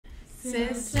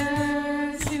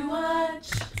Sisters who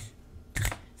watch.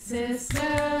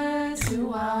 Sisters who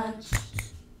watch.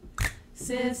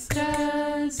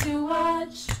 Sisters who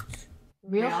watch.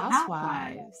 Real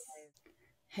Housewives.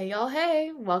 Hey y'all,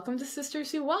 hey. Welcome to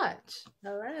Sisters Who Watch.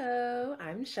 Hello,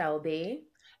 I'm Shelby.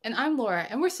 And I'm Laura,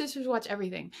 and we're sisters who watch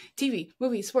everything. TV,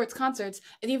 movies, sports, concerts,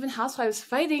 and even housewives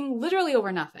fighting literally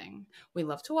over nothing. We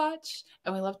love to watch,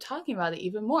 and we love talking about it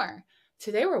even more.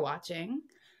 Today we're watching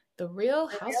The Real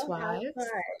Housewives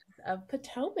of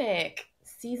Potomac,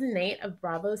 Season 8 of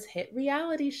Bravo's hit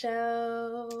reality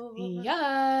show.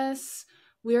 Yes!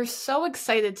 We are so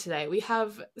excited today. We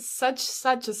have such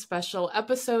a special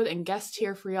episode and guest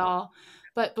here for y'all.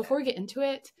 But before we get into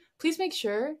it, please make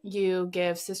sure you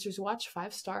give Sisters Who Watch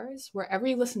 5 stars wherever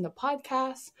you listen to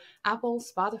podcasts, Apple,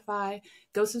 Spotify.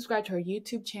 Go subscribe to our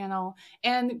YouTube channel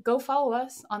and go follow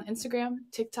us on Instagram,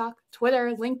 TikTok,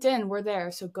 Twitter, LinkedIn. We're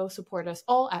there, so go support us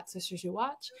all at Sisters Who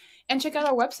Watch. And check out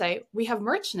our website. We have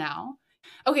merch now.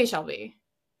 Okay, Shelby,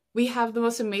 we have the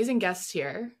most amazing guests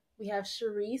here. We have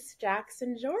Charrisse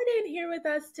Jackson-Jordan here with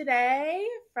us today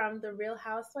from the Real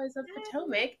Housewives of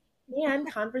Potomac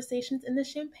and Conversations in the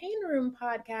Champagne Room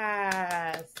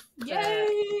podcast.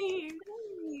 Yay!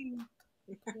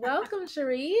 Welcome,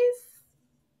 Charrisse.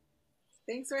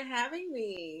 Thanks for having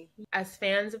me. As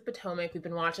fans of Potomac, we've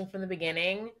been watching from the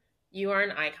beginning. You are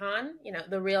an icon, you know,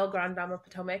 the real Grand Dame of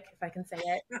Potomac, if I can say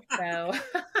it. So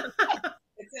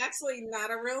it's actually not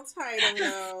a real title,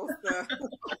 though. So.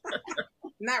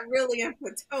 Not really in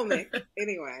Potomac,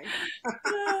 anyway.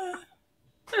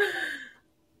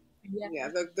 Yeah,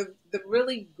 the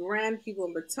really grand people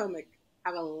in Potomac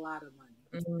have a lot of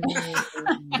money.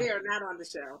 Mm-hmm. They are not on the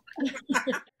show.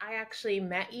 I actually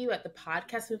met you at the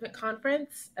Podcast Movement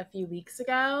Conference a few weeks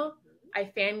ago.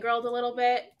 I fangirled a little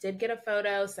bit, did get a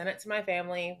photo, sent it to my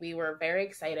family. We were very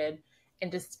excited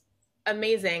and just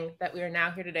amazing that we are now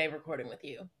here today recording with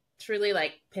you. Truly,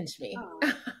 pinched me.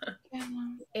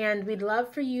 And we'd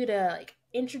love for you to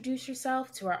introduce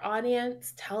yourself to our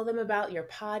audience, tell them about your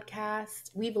podcast.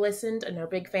 We've listened and are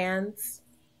big fans.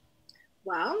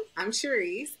 Well, I'm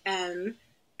Charrisse, and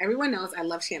everyone knows I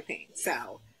love champagne.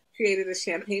 So created a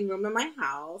champagne room in my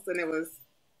house, and it was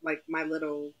my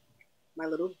little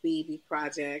baby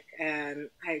project. And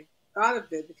I thought of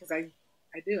it because I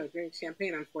drink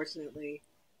champagne, unfortunately,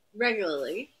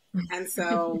 regularly. And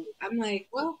so I'm like,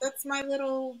 well, that's my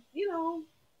little,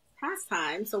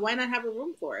 pastime. So why not have a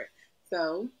room for it?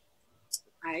 So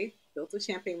I built a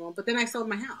champagne room, but then I sold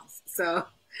my house. So,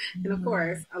 and of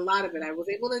course, a lot of it, I was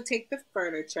able to take the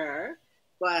furniture,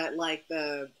 but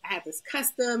I had this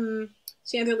custom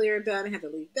chandelier done. I had to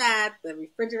leave that, the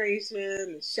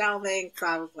refrigeration, the shelving. So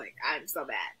I was like, I'm so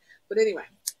bad. But anyway,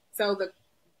 so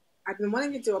I've been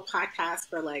wanting to do a podcast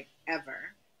for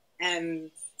ever. And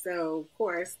so, of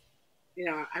course,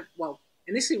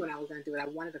 initially when I was going to do it, I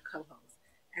wanted a co-host.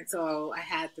 And so I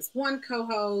had this one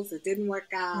co-host. It didn't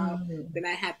work out. Mm-hmm. Then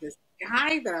I had this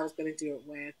guy that I was going to do it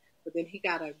with, but then he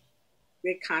got a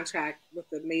big contract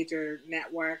with a major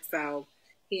network. So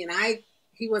he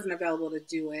wasn't available to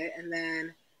do it. And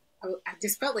then I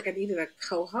just felt like I needed a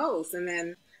co-host. And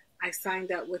then I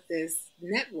signed up with this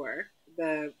network,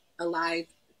 the Alive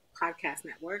Podcast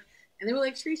Network. And they were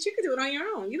like, Charrisse, you can do it on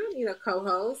your own. You don't need a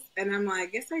co-host. And I'm like,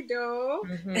 yes, I do.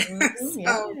 Mm-hmm.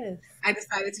 So yes. I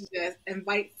decided to just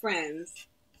invite friends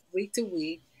week to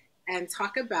week and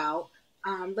talk about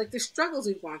the struggles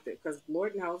we've gone through. Because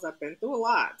Lord knows I've been through a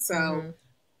lot. So,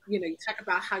 you talk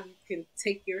about how you can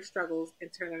take your struggles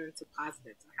and turn them into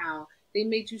positives. How they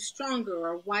made you stronger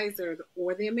or wiser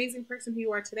or the amazing person who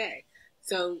you are today.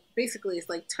 So basically, it's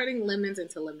like turning lemons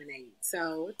into lemonade.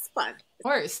 So it's fun. Of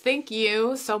course. Thank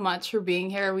you so much for being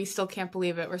here. We still can't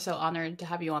believe it. We're so honored to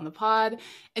have you on the pod.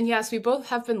 And yes, we both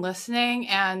have been listening,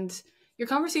 and your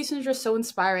conversations are so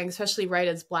inspiring, especially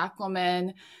as Black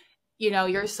women.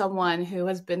 You're someone who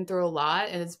has been through a lot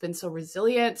and has been so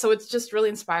resilient. So it's just really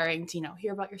inspiring to,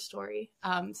 hear about your story.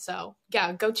 So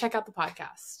yeah, go check out the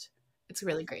podcast. It's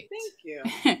really great. Thank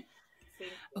you.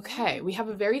 Okay, we have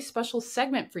a very special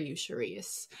segment for you,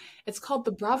 Charrisse. It's called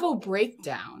the Bravo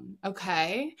Breakdown,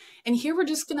 okay? And here we're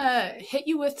just going to hit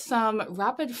you with some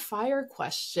rapid fire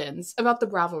questions about the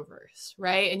Bravoverse,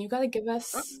 right? And you got to give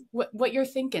us what you're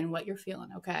thinking, what you're feeling,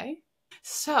 okay?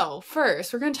 So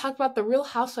first, we're going to talk about the Real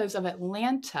Housewives of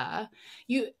Atlanta.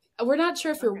 We're not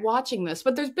sure if you're watching this,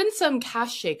 but there's been some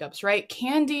cast shakeups, right?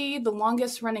 Kandi, the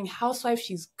longest running housewife,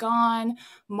 she's gone.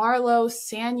 Marlo,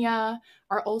 Sanya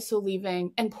are also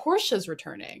leaving, and Portia's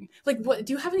returning. What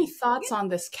do you have any thoughts on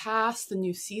this cast, the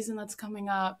new season that's coming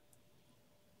up?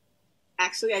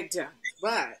 Actually, I don't,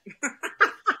 but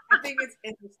I think it's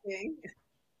interesting.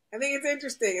 I think it's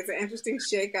interesting. It's an interesting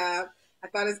shakeup. I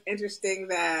thought it's interesting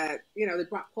that, you know, they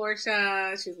brought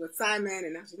Portia. She was with Simon,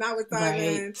 and now she's not with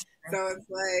Simon. Right. So it's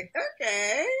like,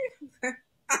 okay.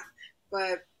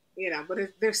 But, you know, but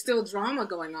there's still drama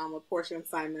going on with Portia and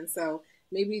Simon. So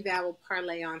maybe that will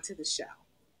parlay onto the show.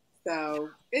 So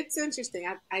it's interesting.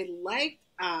 I liked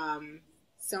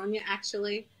Sonia,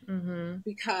 actually,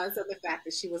 because of the fact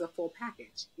that she was a full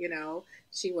package. You know,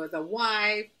 she was a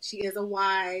wife. She is a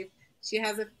wife. She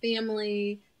has a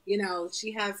family. You know,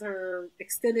 she has her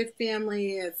extended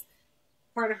family as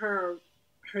part of her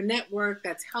network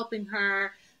that's helping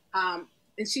her.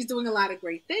 And she's doing a lot of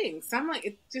great things. So I'm like,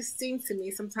 it just seems to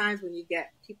me sometimes when you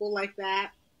get people like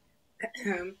that,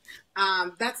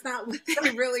 that's not what they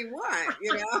really want,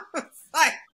 you know? It's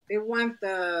like they want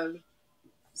the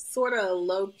sort of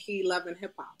low-key love and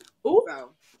hip-hop.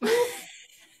 So.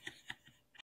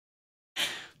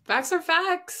 Facts are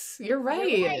facts. You're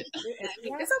right.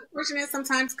 It's unfortunate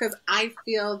sometimes because I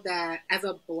feel that as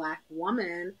a Black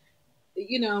woman,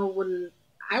 you know, when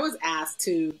I was asked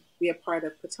to be a part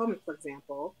of Potomac, for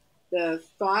example, the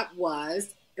thought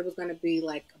was it was going to be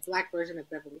like a Black version of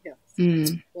Beverly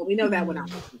Hills. Well, we know that went out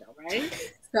the window,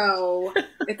 right? So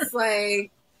it's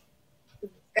like,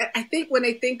 I think when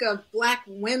they think of Black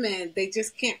women, they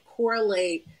just can't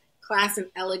correlate class and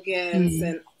elegance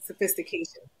and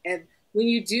sophistication. And when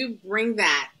you do bring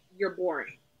that, you're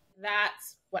boring.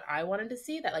 That's what I wanted to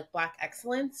see, that like Black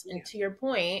excellence. And to your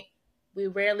point, we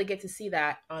rarely get to see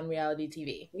that on reality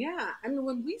TV. Yeah. I mean,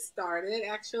 when we started,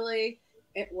 actually,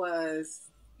 it was,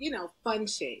 you know, fun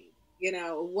shade. You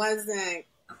know, it wasn't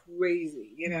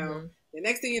crazy. You know, the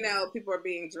next thing you know, people are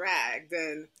being dragged.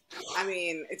 And I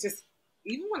mean, it just,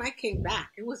 even when I came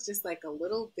back, it was just like a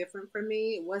little different for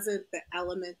me. It wasn't the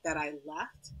element that I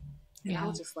left. And I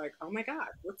was just like, oh my God,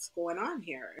 what's going on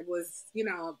here? It was, you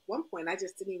know, at one point I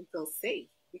just didn't even feel safe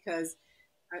because,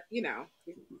 you know,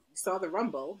 you saw the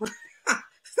rumble.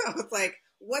 So it's like,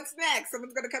 what's next?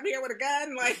 Someone's going to come here with a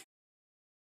gun? Like,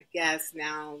 I guess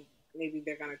now maybe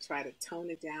they're going to try to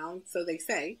tone it down. So they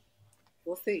say,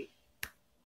 we'll see.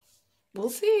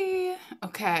 We'll see.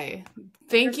 Okay.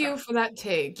 Thank you for that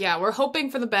take. Yeah, we're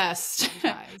hoping for the best.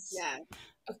 Yeah.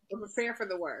 We'll prepare for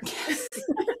the worst.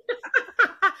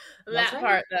 That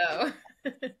part, though.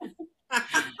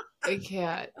 I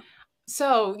can't.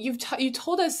 So you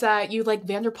told us that you like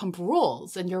Vanderpump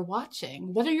Rules and you're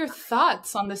watching. What are your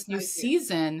thoughts on this new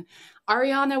season?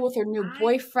 Ariana with her new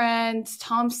boyfriend,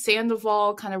 Tom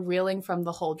Sandoval kind of reeling from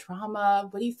the whole drama.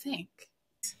 What do you think?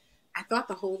 I thought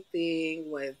the whole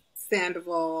thing with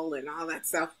Sandoval and all that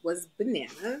stuff was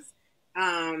bananas.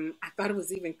 I thought it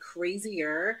was even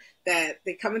crazier that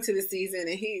they come into the season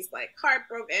and he's like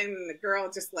heartbroken and the girl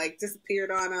just like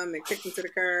disappeared on him and kicked him to the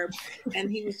curb.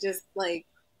 And he was just like,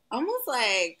 almost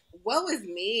like, woe is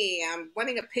me. I'm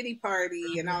wanting a pity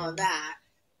party and all of that.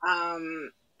 I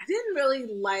didn't really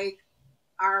like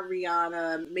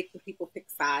Ariana making people pick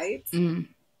sides, you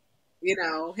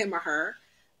know, him or her.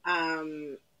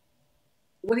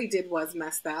 What he did was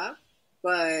messed up,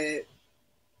 but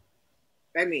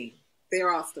I mean, they're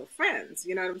all still friends,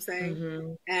 you know what I'm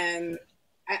saying? And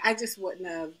I just wouldn't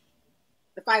have,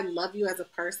 if I love you as a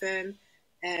person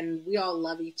and we all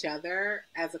love each other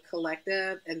as a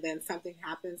collective and then something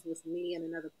happens with me and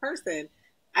another person,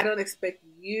 I don't expect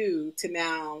you to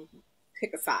now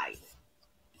pick a side.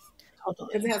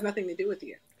 Because it has nothing to do with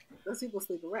you. Those people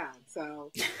sleep around,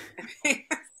 so I think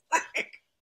it's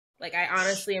like I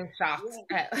honestly am shocked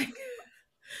at like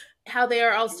how they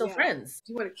are all still friends. If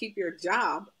you want to keep your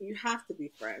job, you have to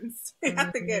be friends. You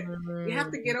have to get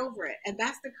over it. And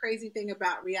that's the crazy thing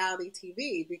about reality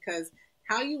TV, because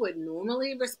how you would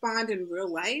normally respond in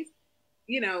real life,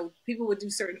 you know, people would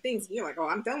do certain things. And you're like, oh,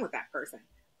 I'm done with that person.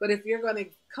 But if you're going to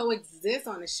coexist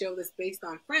on a show that's based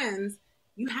on friends,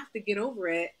 you have to get over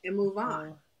it and move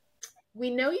on. We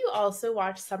know you also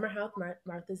watched Summer House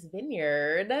Martha's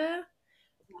Vineyard.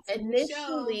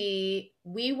 Initially,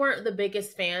 we weren't the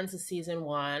biggest fans of season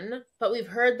 1, but we've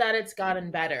heard that it's gotten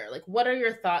better. Like, what are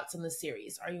your thoughts on the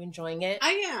series? Are you enjoying it?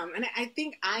 I am. And I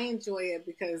think I enjoy it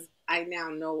because I now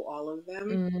know all of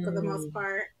them for the most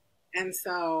part. And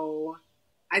so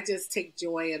I just take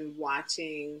joy in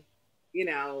watching, you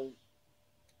know,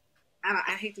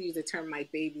 I hate to use the term my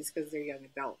babies because they're young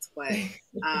adults, but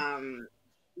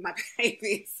my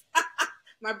babies,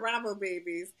 my Bravo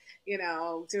babies, you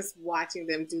know, just watching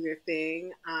them do their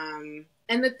thing. And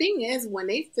the thing is, when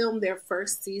they filmed their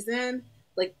first season,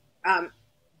 like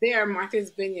there,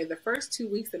 Martha's Vineyard, the first 2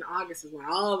 weeks in August is when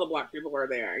all the Black people are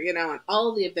there, you know, and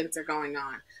all the events are going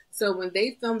on. So when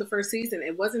they filmed the first season,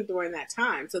 it wasn't during that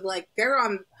time. So like they're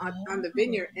on the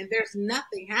vineyard and there's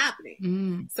nothing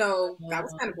happening. So that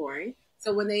was kind of boring.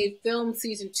 So when they filmed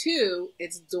season 2,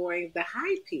 it's during the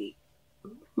high peak.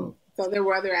 So there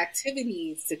were other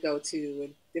activities to go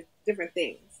to and different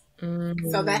things.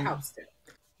 So that helps too.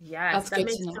 Yes, that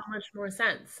makes so much more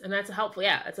sense. And that's a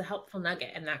helpful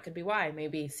nugget. And that could be why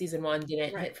maybe season 1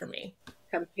 didn't hit for me.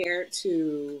 Compared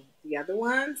to the other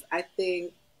ones, I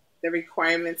think the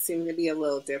requirements seem to be a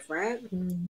little different.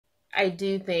 I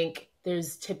do think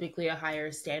there's typically a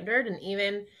higher standard. And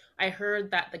even I heard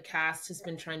that the cast has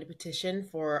been trying to petition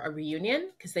for a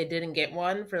reunion because they didn't get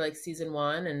one for like season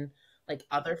 1 and like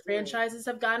other franchises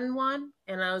have gotten one.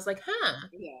 And I was like,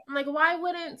 I'm like, why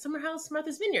wouldn't Summer House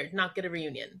Martha's Vineyard not get a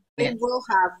reunion? They will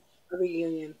have a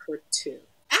reunion for 2.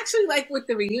 Actually, like with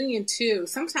the reunion too,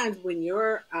 sometimes when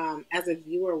you're, as a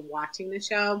viewer watching the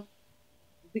show,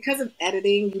 because of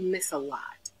editing, you miss a lot,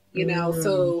 you know?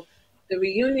 So the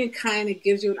reunion kind of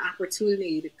gives you an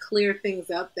opportunity to clear things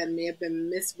up that may have been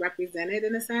misrepresented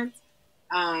in a sense.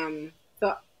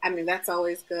 So, I mean, that's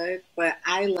always good, but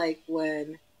I like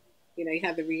when, you know, you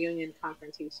have the reunion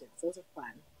confrontations. Those are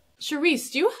fun.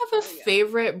 Charrisse, do you have a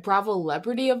favorite Bravo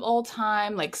celebrity of all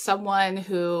time? Like someone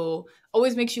who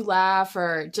always makes you laugh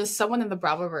or just someone in the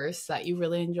Bravoverse that you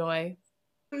really enjoy?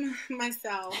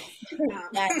 Myself.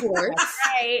 Of course.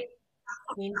 Right.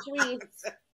 Queen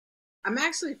Charrisse. I'm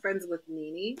actually friends with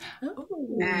Nene.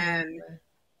 And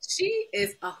she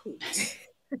is a hoot.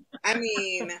 I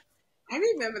mean, I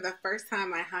remember the first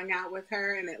time I hung out with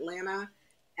her in Atlanta,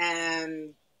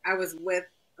 and I was with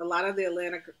a lot of the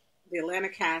Atlanta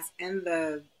cast and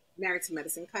the Married to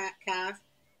Medicine cast,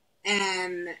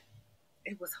 and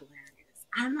it was hilarious.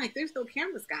 I'm like, there's no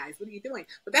cameras, guys. What are you doing?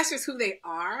 But that's just who they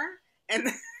are. And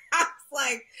I was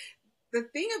like, the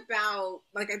thing about,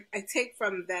 like, I take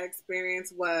from that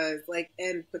experience was, like,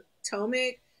 in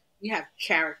Potomac, you have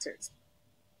characters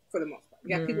for the most part.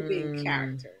 You have people being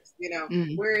characters, you know?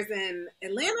 Whereas in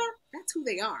Atlanta, that's who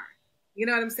they are. You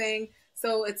know what I'm saying?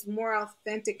 So it's more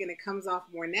authentic and it comes off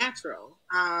more natural.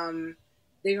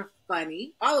 They are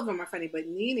funny. All of them are funny, but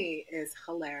Nene is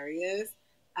hilarious.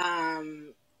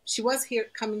 She was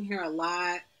coming here a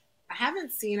lot. I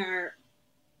haven't seen her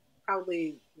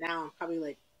probably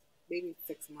like maybe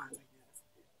 6 months, I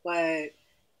guess.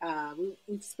 But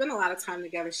we've spent a lot of time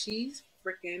together. She's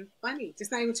freaking funny.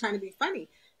 Just not even trying to be funny.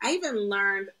 I even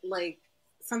learned like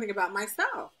something about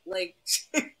myself. Like she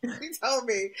told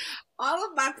me all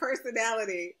of my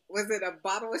personality was in a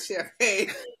bottle of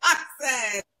champagne. I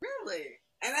said, really?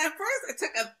 And at first I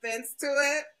took offense to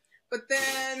it, but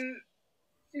then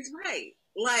she's right.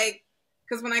 Like,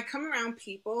 because when I come around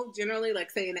people, generally,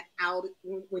 like saying out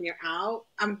when you're out,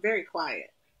 I'm very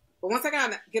quiet. But once I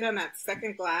get on that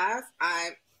second glass,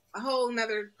 a whole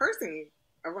nother person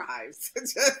arrives. And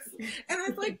I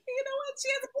was like, you know what? She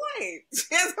has a point.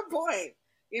 She has a point.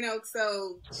 You know,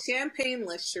 so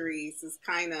champagne-less Charrisse is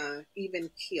kind of even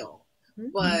keel.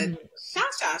 But Sha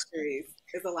Charrisse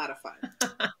is a lot of fun.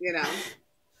 You know?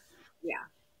 Yeah.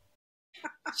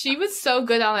 She was so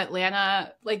good on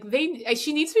Atlanta. Like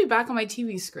she needs to be back on my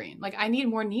TV screen. Like I need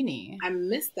more Nene. I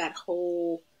missed that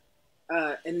whole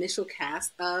initial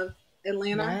cast of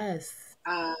Atlanta. Yes.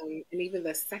 And even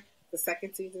the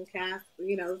second season cast.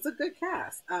 You know, it's a good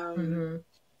cast.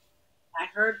 I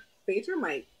heard Phaedra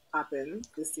might pop in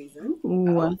this season.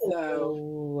 So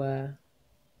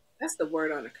that's the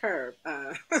word on the curb.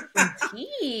 So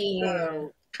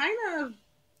kind of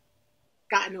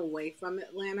gotten away from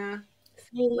Atlanta.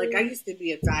 Like I used to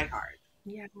be a diehard.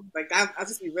 Yeah. Like I'll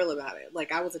just be real about it.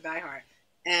 Like I was a diehard,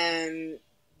 and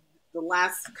the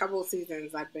last couple of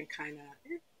seasons I've been kind of.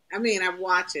 I mean, I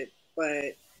watch it,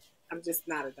 but I'm just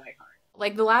not a diehard.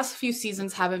 Like the last few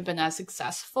seasons haven't been as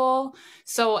successful,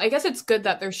 so I guess it's good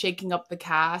that they're shaking up the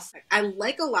cast. I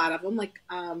like a lot of them. Like,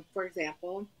 for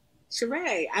example,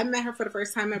 Sheree. I met her for the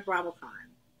first time at BravoCon.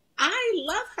 I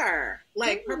love her.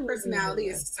 Like her personality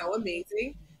is so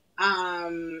amazing.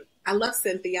 I love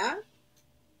Cynthia.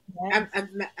 Yes.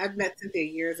 I've met Cynthia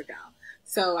years ago.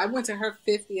 So I went to her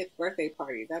 50th birthday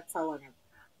party. That's when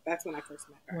I first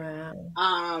met her.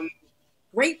 Wow.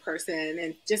 Great person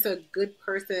and just a good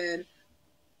person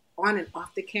on and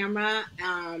off the camera.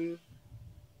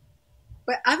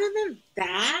 But other than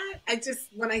that,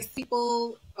 when I see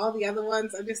people, all the other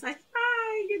ones, I'm just like,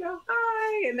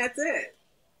 hi, and that's it.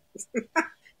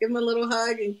 Give them a little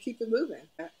hug and keep it moving.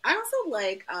 I also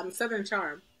like Southern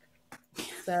Charm.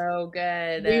 So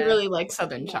good. We really like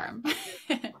Southern Charm.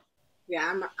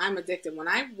 Yeah, I'm addicted. When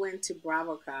I went to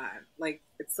BravoCon, like,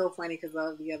 it's so funny because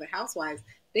all of the other housewives,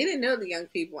 they didn't know the young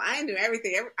people. I knew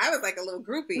everything. I was like a little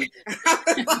groupie. I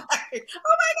was like, oh my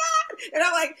God. And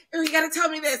I'm like, oh, you got to tell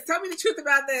me this. Tell me the truth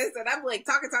about this. And I'm like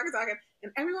talking.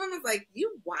 And everyone was like,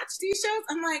 you watch these shows?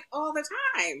 I'm like, all the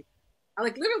time. I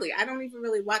like, literally, I don't even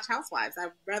really watch Housewives.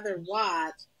 I'd rather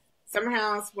watch Summer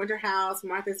House, Winter House,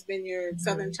 Martha's Vineyard,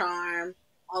 Southern Charm,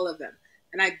 all of them.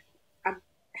 And I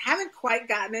haven't quite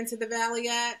gotten into the Valley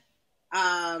yet.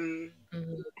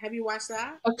 Have you watched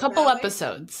that? A couple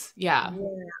episodes. Yeah.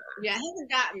 Yeah, I haven't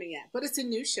gotten it yet, but it's a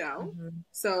new show.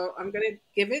 So I'm going to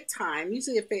give it time.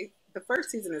 Usually the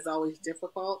first season is always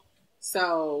difficult.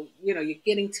 So, you know, you're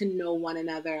getting to know one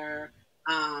another.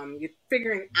 You're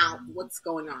figuring out what's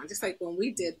going on. Just like when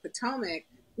we did Potomac,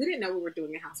 we didn't know we were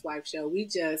doing a housewife show. We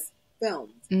just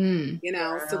filmed, you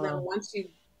know. Wow. So then once you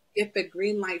get the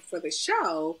green light for the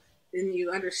show, then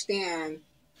you understand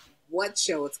what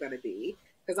show it's going to be.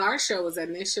 Because our show was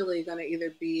initially going to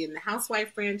either be in the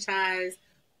Housewife franchise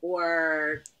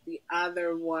or the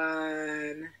other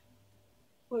one.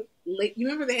 You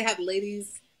remember they had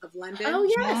Ladies of London? Oh,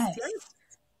 yes.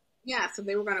 Yeah, so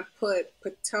they were going to put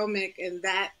Potomac in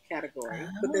that category.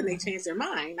 But then they changed their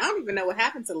mind. I don't even know what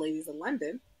happened to Ladies of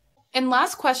London. And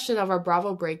last question of our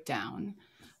Bravo breakdown.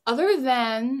 Other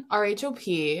than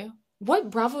RHOP, what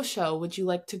Bravo show would you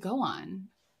like to go on?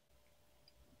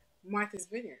 Martha's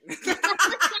Vineyard.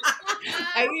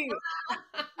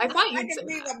 I thought I could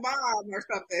be the mom or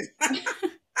something.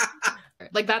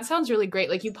 Like, that sounds really great.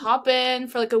 Like, you pop in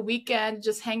for like a weekend,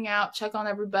 just hang out, check on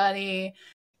everybody.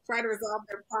 Try to resolve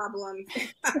their problems.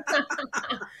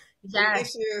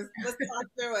 Yes. Issues. Let's talk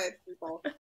through it, people.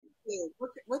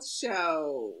 What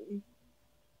show?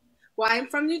 Well, I'm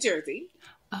from New Jersey.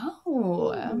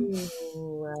 Oh.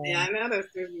 Yeah, I know there's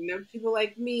people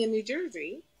like me in New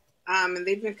Jersey. And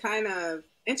they've been kind of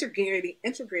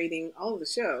integrating all of the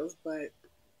shows, but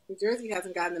New Jersey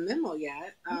hasn't gotten the memo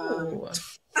yet.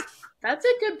 That's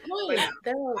a good point.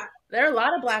 There are a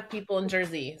lot of Black people in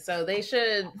Jersey, so they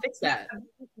should fix that.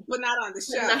 But not on the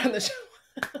show. Not on the show.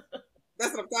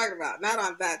 That's what I'm talking about. Not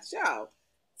on that show.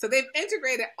 So they've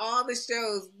integrated all the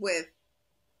shows with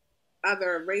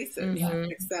other races,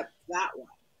 except that one.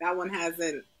 That one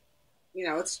hasn't,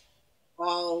 it's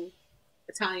all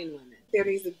Italian women. There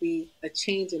needs to be a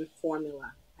change in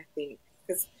formula, I think,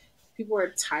 because people are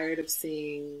tired of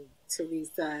seeing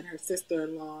Teresa and her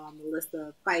sister-in-law,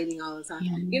 Melissa, fighting all the time.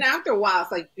 Yeah. After a while,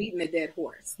 it's like beating a dead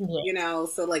horse,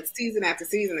 so like season after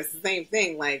season, it's the same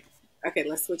thing. Like, okay,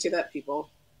 let's switch it up, people.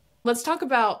 Let's talk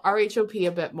about RHOP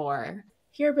a bit more.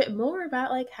 Hear a bit more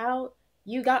about like how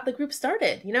you got the group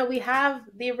started. We have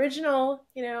the original,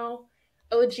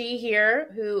 OG here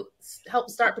who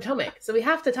helped start Potomac. So we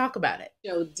have to talk about it.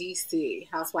 Show DC,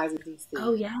 Housewives of DC.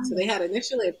 Oh, yeah. So they had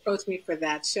initially approached me for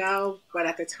that show, but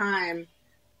at the time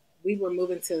we were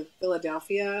moving to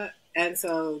Philadelphia. And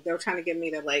so they were trying to get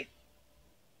me to like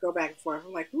go back and forth.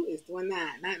 I'm like, who is doing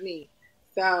that? Not me.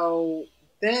 So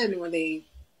then when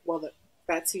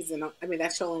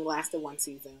that show only lasted one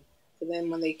season. So then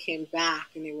when they came back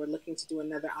and they were looking to do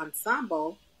another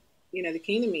ensemble, they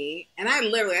came to me, and I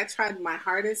tried my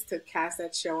hardest to cast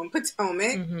that show in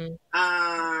Potomac.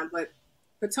 But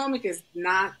Potomac is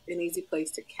not an easy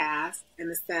place to cast in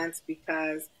a sense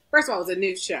because, first of all, it was a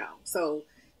new show. So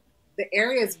the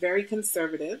area is very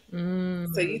conservative.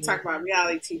 So you talk about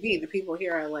reality TV, the people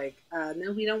here are like,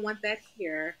 no, we don't want that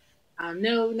here.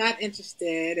 No, not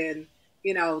interested. And,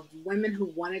 women who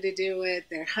wanted to do it,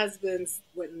 their husbands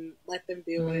wouldn't let them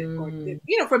do it,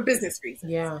 or, for business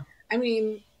reasons. Yeah. I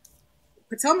mean,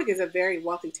 Potomac is a very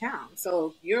wealthy town.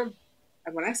 So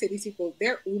when I say these people,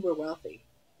 they're uber wealthy,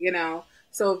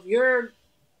 So if you're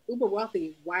uber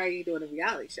wealthy, why are you doing a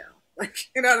reality show? Like,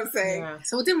 you know what I'm saying? Yeah.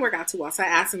 So it didn't work out too well. So I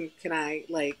asked them, can I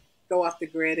like go off the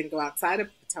grid and go outside of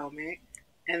Potomac?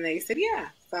 And they said, yeah.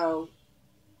 So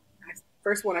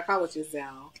first one I called was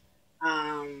Giselle,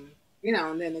 and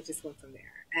then it just went from there.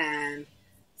 And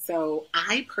so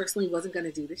I personally wasn't going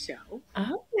to do the show.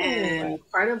 Oh. And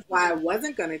part of why I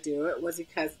wasn't going to do it was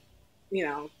because,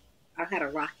 I had a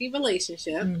rocky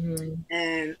relationship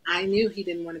and I knew he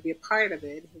didn't want to be a part of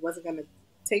it. He wasn't going to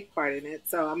take part in it.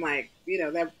 So I'm like,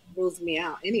 that rules me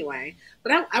out anyway.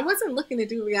 But I wasn't looking to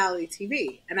do reality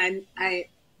TV. And I,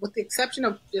 with the exception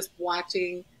of just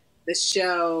watching the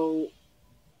show,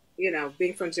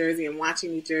 being from Jersey and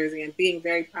watching New Jersey and being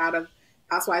very proud of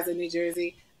Housewives of New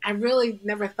Jersey, I really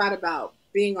never thought about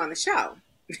being on the show,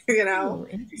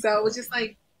 So it was just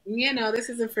like, this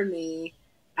isn't for me.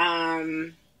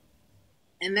 And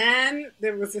then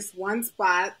there was this one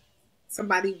spot,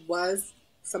 somebody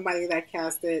that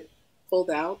casted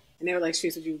pulled out. And they were like,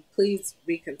 Charrisse, would you please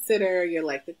reconsider? You're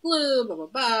like the glue, blah, blah,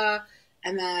 blah.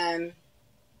 And then,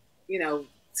 you know,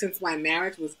 since my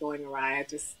marriage was going awry, I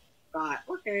just thought,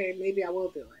 okay, maybe I will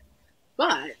do it.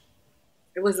 But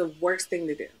it was the worst thing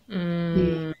to do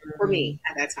for me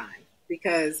at that time,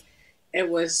 because it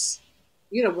was,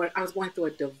 you know, when I was going through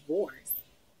a divorce,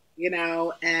 you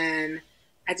know, and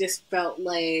I just felt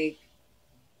like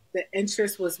the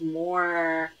interest was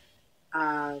more,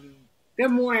 they're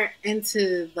more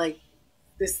into like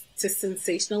this to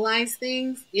sensationalize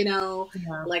things, you know,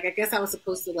 like I guess I was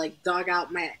supposed to like dog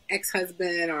out my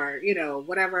ex-husband or, you know,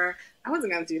 whatever. I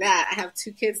wasn't going to do that. I have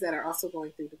 2 kids that are also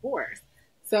going through divorce.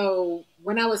 So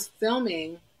when I was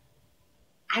filming,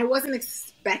 I wasn't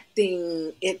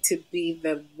expecting it to be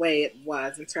the way it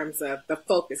was in terms of the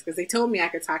focus, because they told me I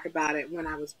could talk about it when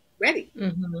I was ready.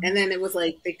 And then it was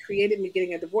like they created me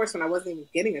getting a divorce when I wasn't even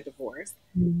getting a divorce.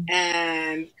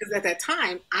 And because at that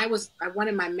time I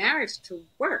wanted my marriage to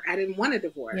work. I didn't want a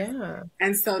divorce.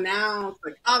 And so now it's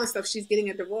like all the stuff, she's getting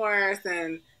a divorce,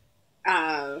 and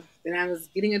then I was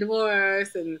getting a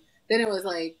divorce, and then it was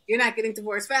like, you're not getting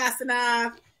divorced fast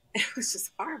enough. It was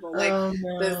just horrible. Like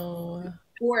the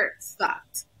sport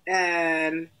sucked,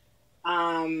 and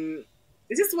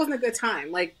it just wasn't a good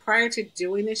time. Like prior to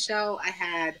doing the show, I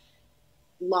had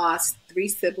lost 3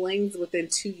 siblings within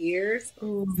 2 years.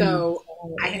 So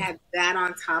I had that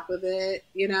on top of it,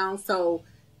 you know. So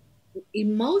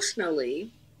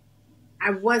emotionally,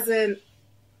 I wasn't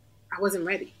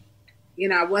ready. You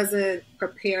know, I wasn't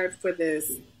prepared for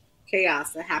this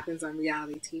chaos that happens on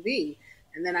reality TV.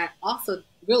 And then I also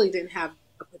really didn't have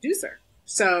a producer.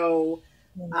 So,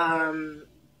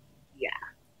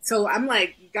 So I'm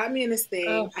like, you got me in this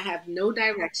thing. I have no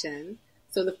direction.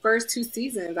 So the first 2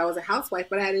 seasons, I was a housewife,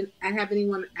 but I didn't have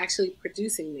anyone actually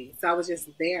producing me. So I was just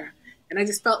there. And I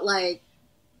just felt like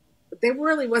they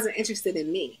really wasn't interested in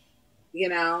me, you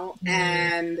know?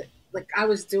 And like I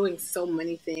was doing so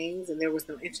many things, and there was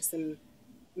no interest in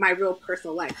my real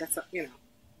personal life. That's, you know.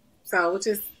 So which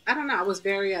is, I don't know, I was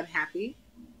very unhappy.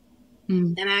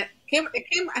 And I think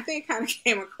it kind of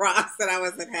came across that I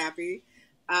wasn't happy.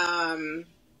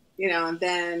 You know, and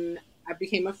then I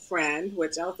became a friend,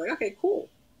 which I was like, okay, cool.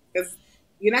 Because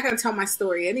you're not going to tell my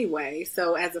story anyway.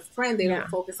 So as a friend, they don't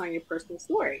focus on your personal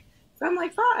story. So I'm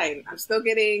like, fine. I'm still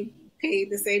getting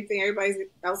paid the same thing everybody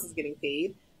else is getting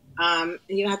paid. And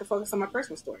you don't have to focus on my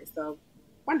personal story. So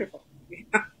wonderful.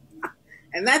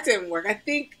 And that didn't work. I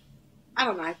think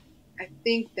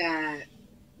that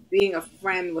being a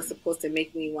friend was supposed to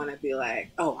make me want to be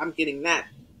like, oh, I'm getting that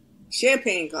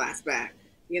champagne glass back,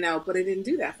 you know, but it didn't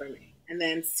do that for me. And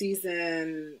then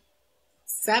season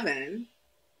 7,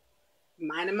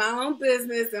 minding my own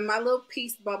business in my little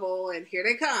peace bubble, and here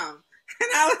they come. And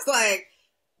I was like,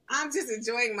 I'm just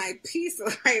enjoying my peace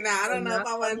right now. I don't know if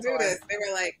I want to do this. They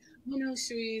were like, you know,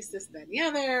 Charrisse, this, that, and the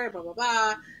other, blah, blah,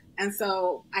 blah. And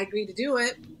so I agreed to do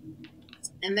it.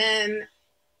 And then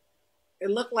it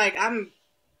looked like I'm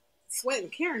sweating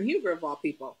Karen Huger of all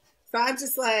people. So I'm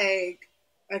just like,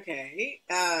 okay,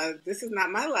 this is not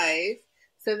my life.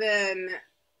 So then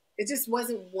it just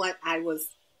wasn't what I was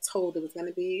told it was going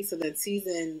to be. So then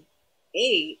season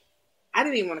 8, I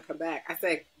didn't even want to come back. I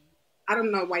said, I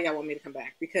don't know why y'all want me to come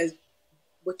back, because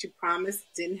what you promised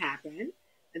didn't happen.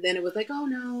 And then it was like, oh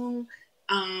no,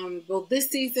 well, this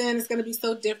season is going to be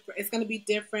so different. It's going to be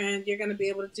different. You're going to be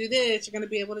able to do this. You're going to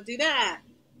be able to do that.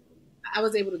 I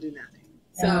was able to do nothing.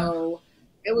 So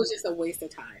it was just a waste of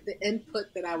time. The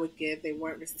input that I would give, they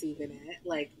weren't receiving it.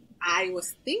 Like, I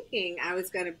was thinking I was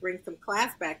going to bring some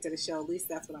class back to the show. At least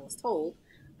that's what I was told.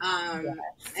 And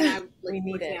I, like, we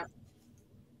need it.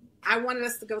 I wanted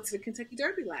us to go to the Kentucky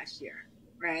Derby last year,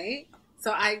 right?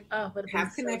 So I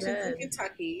have connections in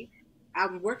Kentucky.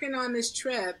 I'm working on this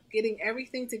trip, getting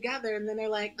everything together, and then they're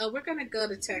like, oh, we're going to go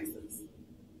to Texas.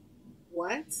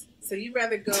 What? So you'd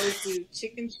rather go do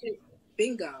chicken chip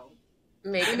bingo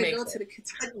than to go to the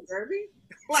Kentucky Derby?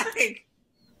 Like,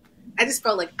 I just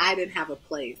felt like I didn't have a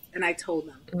place. And I told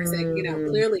them, I said, you know,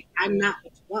 clearly I'm not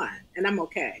what you want. And I'm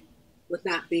okay with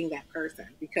not being that person,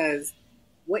 because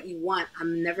what you want,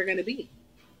 I'm never going to be,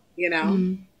 you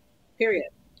know, period.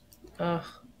 Nor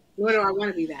do I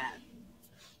want to be that.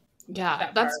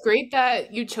 Yeah, that's great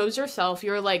that you chose yourself.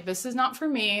 You're like, this is not for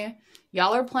me.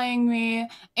 Y'all are playing me.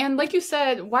 And like you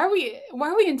said, why are we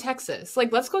in Texas?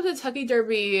 Like, let's go to the Kentucky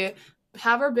Derby,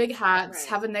 have our big hats,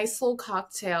 have a nice little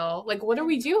cocktail. Like, what are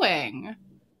we doing?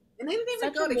 And they didn't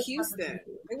even go to Houston.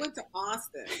 They went to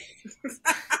Austin.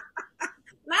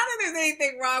 Not that there's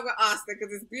anything wrong with Austin,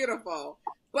 because it's beautiful.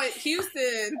 But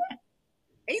Houston,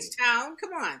 H-Town,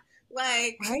 come on.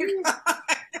 Like,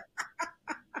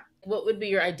 what would be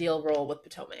your ideal role with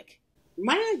Potomac?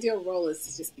 My ideal role is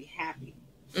to just be happy.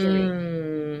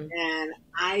 And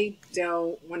I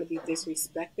don't want to be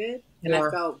disrespected. And I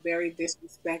felt very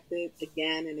disrespected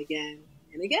again and again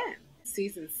and again.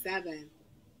 Season 7,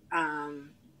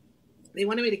 they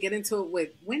wanted me to get into it with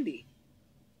Wendy.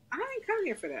 I didn't come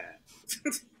here for that.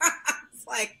 It's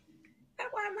like,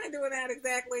 why am I doing that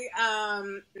exactly?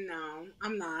 No,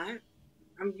 I'm not.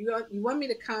 You want me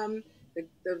to come?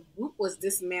 The group was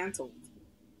dismantled.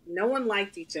 No one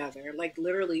liked each other. Like,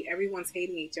 literally, everyone's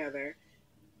hating each other.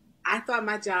 I thought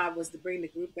my job was to bring the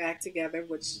group back together,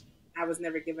 which I was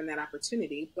never given that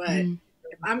opportunity. But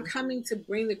if I'm coming to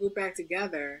bring the group back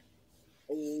together,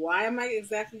 why am I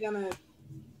exactly going to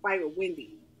fight with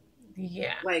Wendy?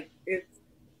 Yeah. Like, it's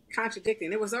contradicting.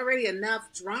 There was already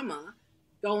enough drama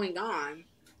going on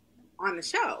the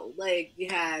show. Like, you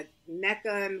had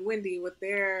Nneka and Wendy with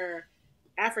their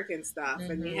African stuff.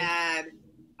 And you had,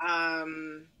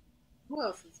 who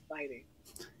else was fighting?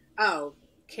 Oh,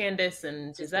 Candiace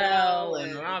and Giselle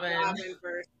and Robin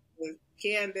versus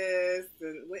Candiace.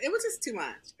 And it was just too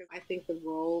much. I think the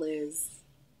role is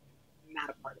not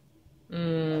a part of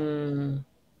it.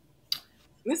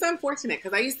 It's unfortunate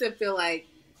because I used to feel like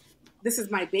this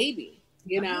is my baby,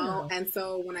 you know? And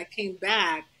so when I came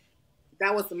back,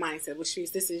 that was the mindset. Well,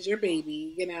 Charrisse, this is your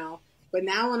baby, you know? But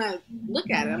now when I look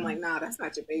at it, I'm like, nah, that's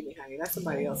not your baby, honey. That's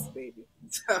somebody else's baby.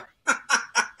 So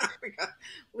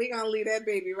we're going to leave that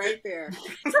baby right there.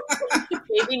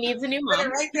 Baby needs a new mom. Put it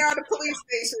right there on the police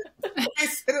station. I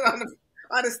sit it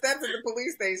on the steps of the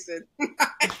police station.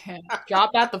 Okay.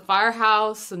 Drop at the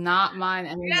firehouse, not mine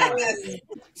anymore. Yes.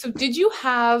 So did you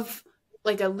have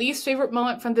like a least favorite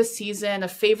moment from this season, a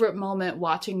favorite moment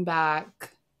watching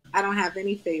back? I don't have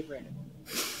any favorite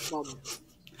moments.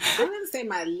 I'm going to say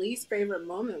my least favorite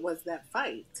moment was that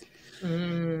fight.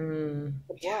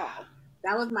 Yeah.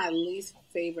 That was my least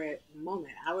favorite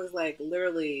moment. I was like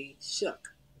literally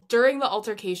shook. During the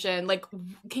altercation, like,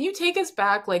 can you take us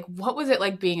back? Like, what was it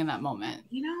like being in that moment?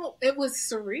 You know, it was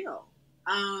surreal.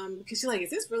 Because you're like, is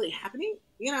this really happening?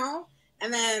 You know?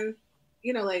 And then,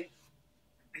 you know, like,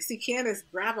 I see Candiace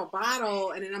grab a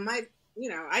bottle and then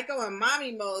I go in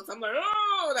mommy mode. So I'm like,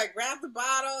 oh, I grab the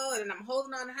bottle and then I'm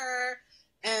holding on to her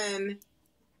and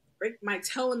break my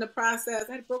toe in the process.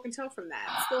 I had a broken toe from that.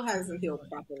 It still hasn't healed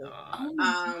properly.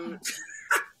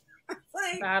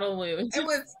 Like, battle wound. It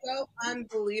was so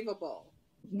unbelievable.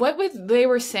 What they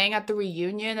were saying at the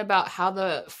reunion about how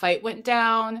the fight went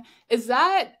down, is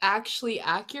that actually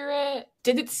accurate?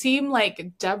 Did it seem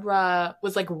like Debra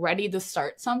was like ready to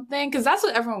start something? Because that's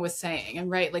what everyone was saying, and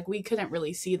right, like we couldn't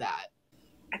really see that.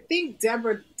 I think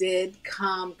Debra did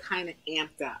come kind of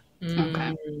amped up.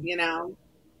 Okay. You know?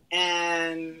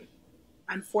 And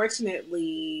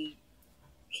unfortunately,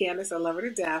 Candiace, I love her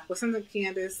to death, but sometimes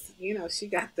Candiace, you know, she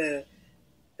got that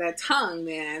tongue,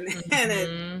 man. And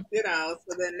it, you know,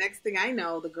 so the next thing I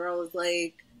know, the girl was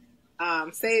like,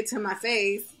 say it to my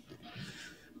face.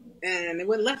 And it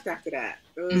went left after that.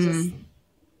 It was just,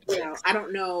 you know, I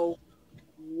don't know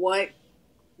what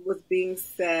was being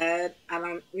said. I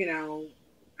don't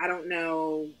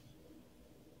know.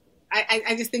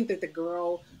 I just think that the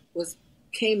girl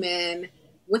came in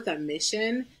with a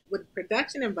mission. When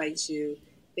production invites you,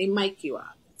 they mic you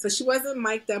up. So she wasn't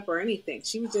mic'd up or anything.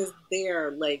 She was just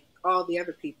there like all the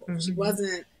other people. She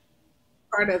wasn't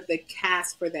part of the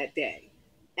cast for that day.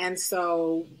 And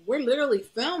so we're literally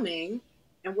filming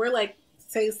and we're like,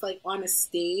 say it's like on a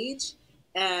stage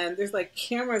and there's like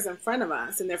cameras in front of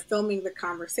us and they're filming the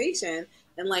conversation.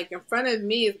 And like in front of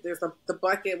me, there's the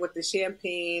bucket with the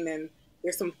champagne and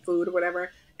there's some food or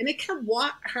whatever. And they kept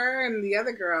her and the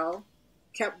other girl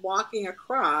kept walking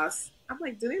across. I'm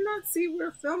like, do they not see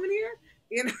we're filming here?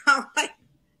 You know, like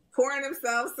pouring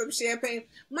themselves some champagne.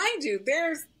 Mind you,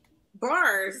 there's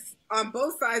bars on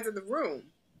both sides of the room.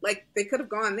 Like they could have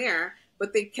gone there,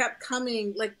 but they kept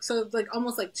coming so it's like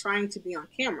almost like trying to be on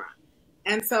camera.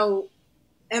 And so,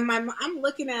 I'm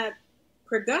looking at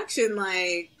production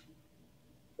like,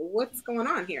 what's going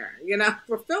on here? You know,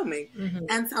 we're filming.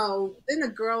 And so then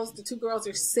the two girls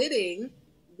are sitting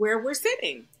where we're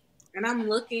sitting. And I'm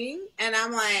looking and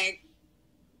I'm like,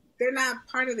 they're not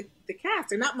part of the cast.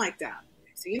 They're not mic'd up.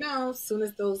 So, you know, as soon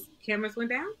as those cameras went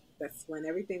down, that's when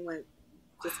everything went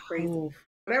just crazy. Ooh.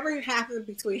 Whatever happened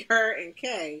between her and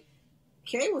Kay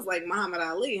was like Muhammad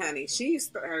Ali, honey. She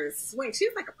started to swing.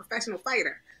 She's like a professional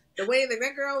fighter. The way that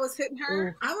girl was hitting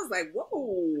her, I was like,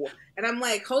 whoa. And I'm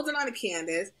like holding on to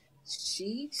Candiace.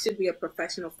 She should be a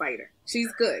professional fighter.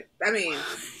 She's good. I mean,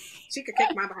 she could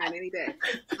kick my behind any day.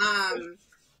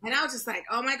 And I was just like,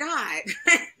 oh my God.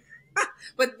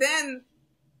 But then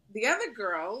the other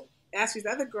girl, Ashley's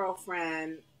other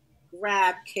girlfriend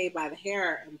grabbed Kay by the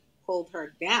hair and pulled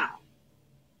her down.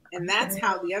 And that's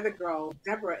how the other girl,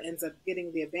 Debra, ends up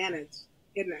getting the advantage.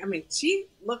 I mean, she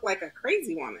looked like a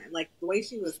crazy woman. Like the way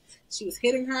she was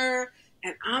hitting her.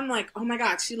 And I'm like, oh my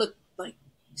God, she looked like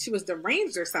she was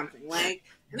deranged or something. Like,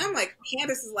 and I'm like,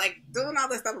 Candiace is like doing all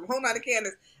this stuff. I'm holding on to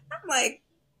Candiace. I'm like,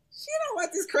 she don't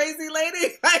want this crazy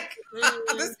lady. Like,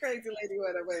 this crazy lady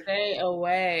would have stay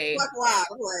away. Fuck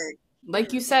wild.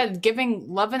 Like you said, giving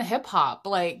love and hip hop.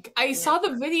 Like, I saw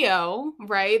the video,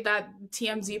 right, that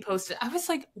TMZ posted. I was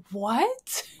like,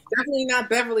 what? Definitely not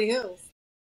Beverly Hills.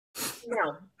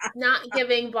 No, not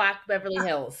giving Black Beverly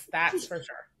Hills. That's for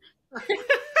sure.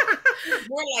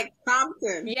 More like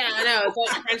Compton. Yeah, I know. It's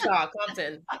like Crenshaw,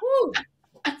 Compton. Woo.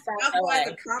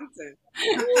 Like Compton.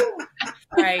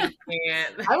 I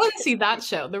can't. I want to see that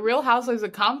show, The Real Housewives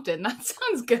of Compton. That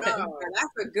sounds good. Oh,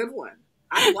 that's a good one.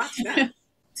 I watched that.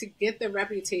 To get the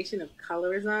reputation of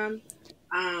colorism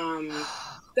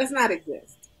does not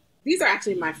exist. These are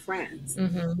actually my friends,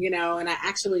 you know, and I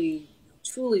actually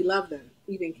truly love them,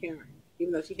 even Karen,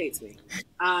 even though she hates me.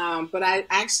 But I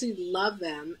actually love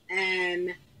them.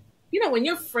 And, you know, when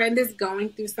your friend is going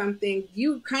through something,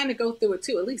 you kind of go through it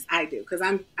too. At least I do, because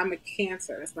I'm a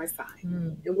Cancer. That's my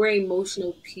sign. And we're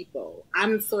emotional people.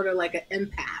 I'm sort of like an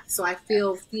empath, so I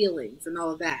feel feelings and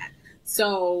all of that.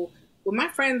 So when my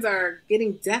friends are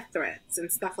getting death threats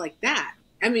and stuff like that,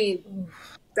 I mean,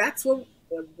 that's what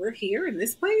we're here in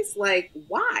this place. Like,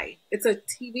 why? It's a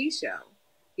TV show,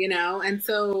 you know? And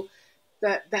so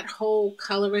that whole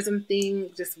colorism thing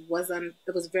just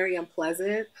it was very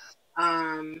unpleasant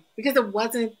because it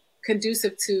wasn't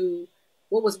conducive to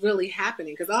what was really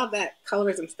happening. Because all that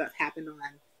colorism stuff happened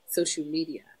on social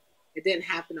media. It didn't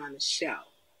happen on the show,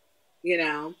 you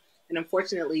know? And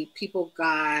unfortunately, people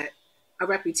got a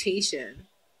reputation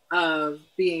of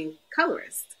being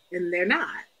colorist, and they're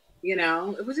not, you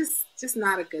know. It was just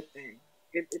not a good thing.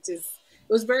 It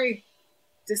was very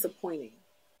disappointing.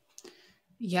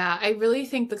 Yeah, I really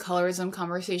think the colorism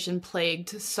conversation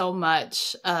plagued so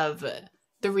much of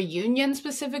the reunion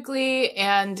specifically,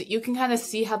 and you can kind of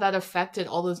see how that affected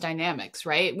all those dynamics,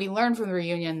 right? We learned from the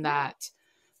reunion that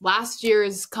last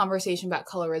year's conversation about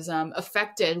colorism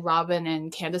affected Robin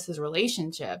and Candiace's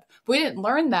relationship. But we didn't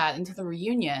learn that until the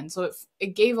reunion. So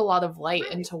it gave a lot of light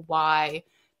into why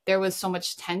there was so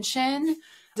much tension.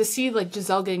 To see like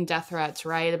Giselle getting death threats,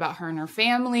 right, about her and her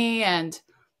family, and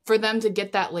for them to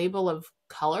get that label of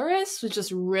colorist was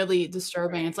just really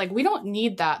disturbing. It's like, we don't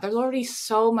need that. There's already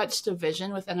so much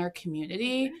division within our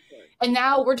community. And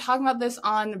now we're talking about this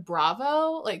on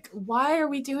Bravo. Like, why are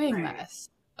we doing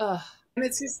this? Ugh. And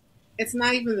it's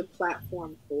not even the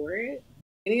platform for it.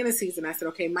 Beginning of the season, I said,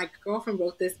 okay, my girlfriend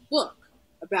wrote this book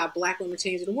about Black women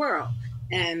changing the world.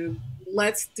 And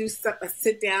let's do a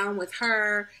sit down with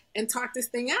her and talk this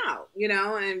thing out, you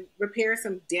know, and repair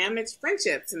some damaged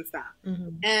friendships and stuff.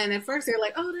 And at first they're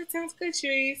like, oh, that sounds good,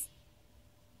 Charrisse.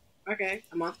 Okay,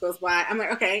 a month goes by. I'm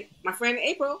like, okay, my friend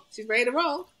April, she's ready to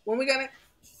roll. When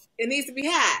it needs to be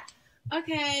had.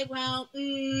 Okay, well,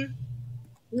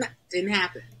 no, didn't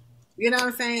happen. You know what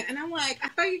I'm saying? And I'm like, I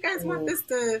thought you guys want this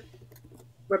to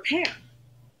repair,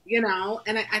 you know?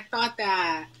 And I thought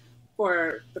that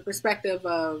for the perspective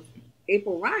of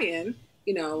April Ryan,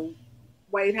 you know,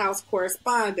 White House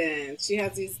correspondent, she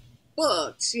has these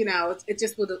books, you know, it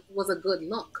just was a good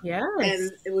look. Yes.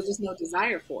 And it was just no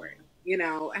desire for it, you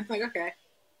know? I was like, okay,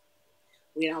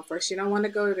 you know, first you don't want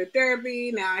to go to the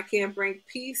Derby, now I can't bring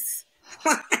peace.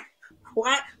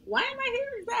 Why am I here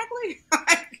exactly?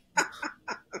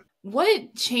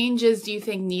 What changes do you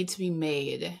think need to be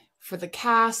made for the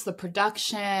cast, the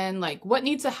production? Like, what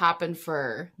needs to happen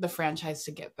for the franchise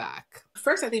to get back?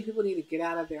 First, I think people need to get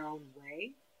out of their own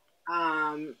way.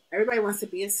 Everybody wants to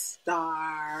be a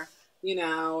star, you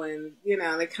know, and, you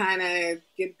know, they kind of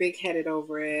get big-headed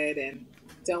over it and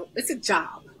it's a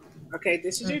job, okay?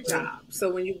 This is your job.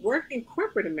 So when you work in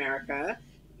corporate America,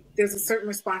 there's a certain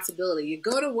responsibility. You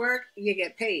go to work, you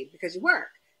get paid because you work.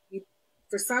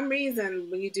 For some reason,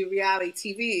 when you do reality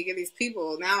TV, you get these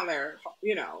people, now they're,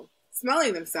 you know,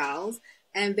 smelling themselves,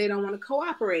 and they don't want to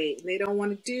cooperate. And they don't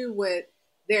want to do what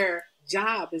their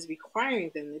job is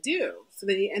requiring them to do. So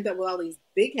then you end up with all these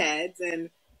big heads, and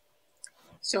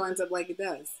show ends up like it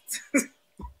does.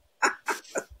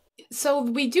 So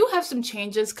we do have some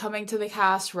changes coming to the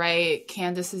cast, right?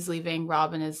 Candiace is leaving,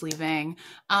 Robin is leaving.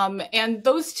 And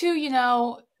those two, you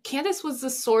know, Candiace was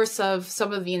the source of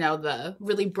some of, you know, the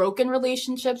really broken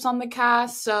relationships on the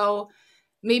cast. So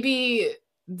maybe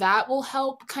that will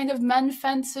help kind of mend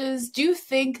fences. Do you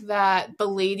think that the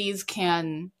ladies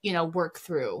can, you know, work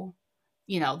through,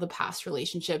 the past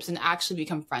relationships and actually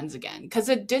become friends again? Because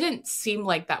it didn't seem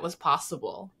like that was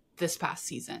possible this past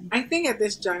season. I think at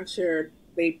this juncture,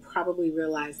 they probably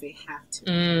realize they have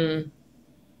to.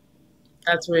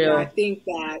 That's real. I think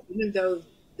that even though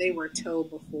they were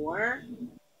told before,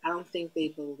 I don't think they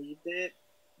believed it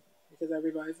because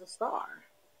everybody's a star.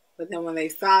 But then when they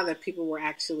saw that people were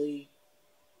actually,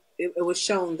 it was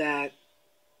shown that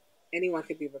anyone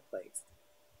could be replaced.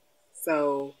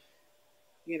 So,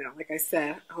 like I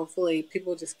said, hopefully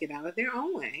people just get out of their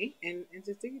own way and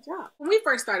just do your job. When we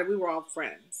first started, we were all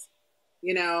friends.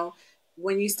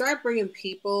 When you start bringing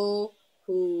people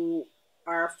who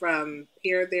are from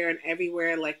here, there, and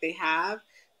everywhere like they have,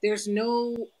 there's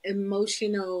no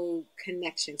emotional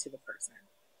connection to the person.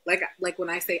 Like when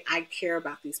I say I care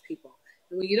about these people.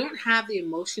 And when you don't have the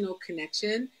emotional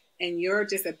connection and you're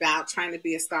just about trying to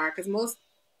be a star, because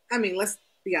let's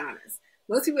be honest.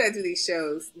 Most people that do these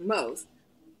shows,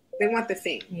 they want the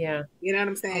fame. Yeah. You know what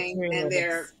I'm saying? And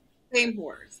they're fame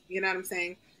whores. You know what I'm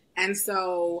saying? And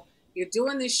so you're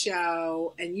doing this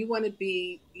show and you want to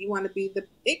be the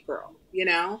it girl,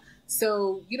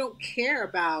 So you don't care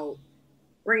about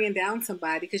bringing down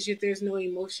somebody because there's no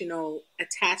emotional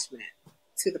attachment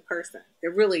to the person.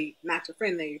 They're really not your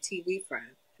friend. They're your TV friend.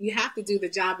 You have to do the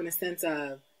job in a sense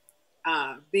of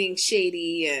being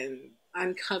shady and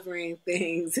uncovering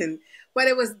things. But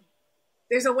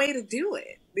there's a way to do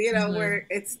it, where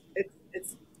it's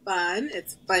fun,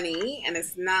 it's funny, and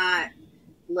it's not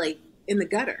like in the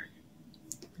gutter,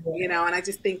 and I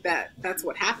just think that's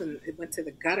what happened. It went to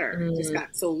the gutter. It just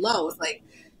got so low. It's like,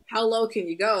 how low can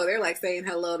you go? They're like saying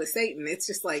hello to Satan. It's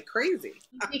just like crazy.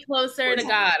 Be closer to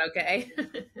God, okay?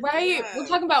 Right? Yeah. We're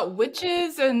talking about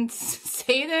witches and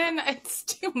Satan. It's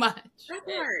too much. That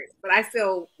hard. But I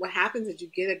feel what happens is you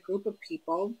get a group of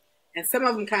people, and some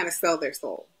of them kind of sell their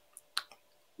soul.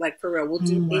 Like, for real, we'll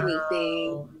do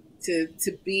anything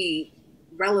to be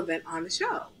relevant on the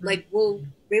show. Like,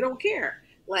 they don't care.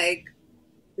 Like,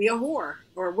 be a whore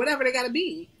or whatever they got to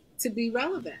be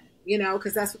relevant,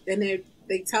 because that's, and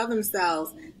they tell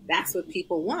themselves that's what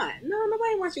people want. No,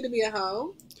 nobody wants you to be a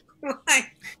hoe.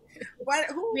 Like,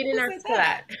 we didn't ask for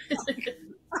that.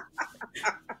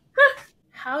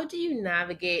 How do you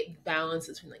navigate balance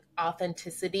between like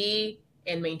authenticity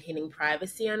and maintaining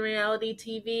privacy on reality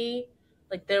TV?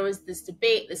 Like, there was this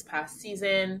debate this past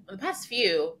season, or the past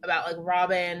few, about like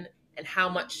Robin and how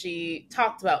much she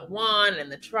talked about Juan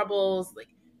and the troubles. Like,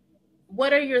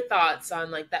 what are your thoughts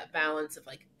on like that balance of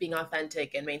like being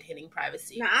authentic and maintaining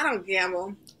privacy? Now, I don't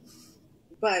gamble,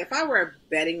 but if I were a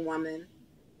betting woman,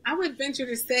 I would venture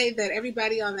to say that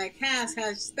everybody on that cast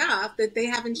has stuff that they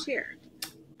haven't shared.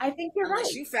 I think you're right.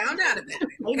 You found out about it.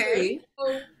 Okay.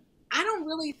 So I don't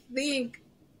really think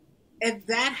if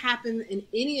that happened in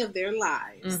any of their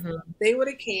lives, they would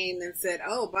have came and said,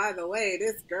 oh, by the way,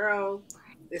 this girl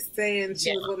is saying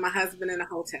she was with my husband in a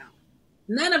hotel.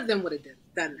 None of them would have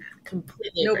done that.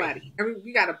 Completely. Nobody.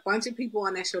 We got a bunch of people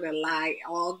on that show that lie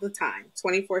all the time,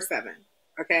 24/7.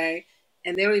 Okay.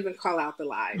 And they don't even call out the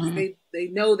lies. They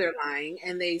know they're lying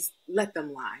and they let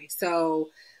them lie. So,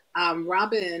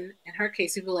 Robin, in her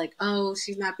case, people are like, oh,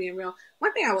 she's not being real.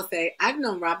 One thing I will say, I've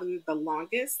known Robin the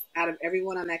longest out of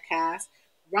everyone on that cast.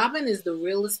 Robin is the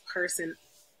realest person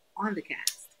on the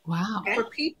cast. Wow. For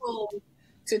people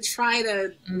to try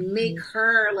to make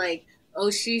her like,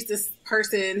 oh, she's this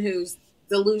person who's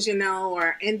delusional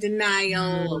or in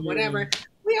denial or whatever.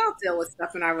 We all deal with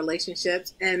stuff in our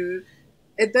relationships, and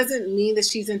it doesn't mean that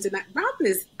she's in denial. Robin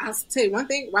is, I'll tell you one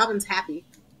thing, Robin's happy.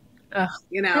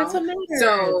 That's amazing.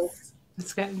 So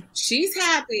that's good. She's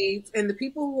happy, and the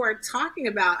people who are talking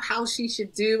about how she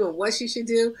should do and what she should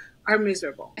do are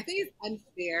miserable. I think it's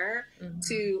unfair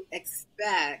to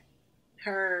expect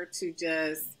her to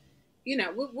just,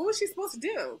 what was she supposed to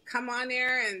do? Come on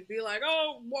there and be like,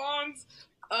 oh, Juan's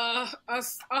a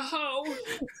hoe.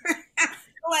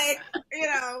 Like,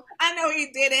 I know he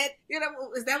did it.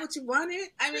 Is that what you wanted?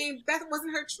 I mean, that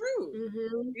wasn't her truth.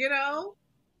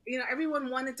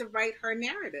 Everyone wanted to write her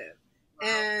narrative,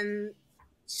 and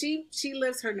she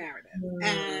lives her narrative.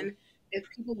 And if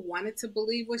people wanted to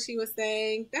believe what she was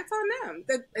saying, that's on them.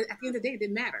 At the end of the day, it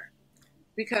didn't matter,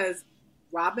 because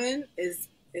Robin is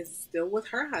still with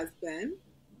her husband.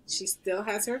 She still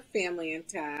has her family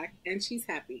intact, and she's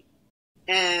happy.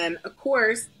 And of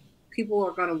course, people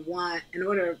are going to want, in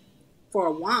order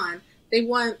for Juan, they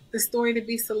want the story to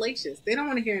be salacious. They don't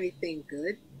want to hear anything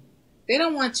good. They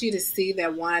don't want you to see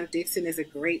that Juan Dixon is a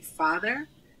great father.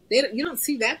 You don't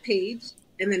see that page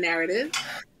in the narrative.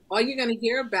 All you're going to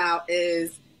hear about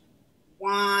is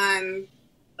Juan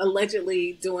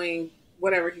allegedly doing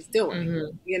whatever he's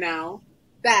doing.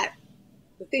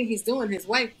 the thing he's doing, his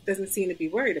wife doesn't seem to be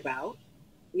worried about,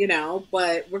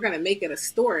 but we're going to make it a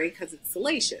story because it's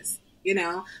salacious,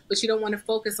 but you don't want to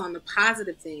focus on the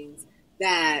positive things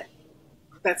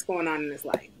that's going on in his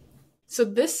life. So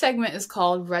this segment is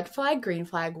called Red Flag, Green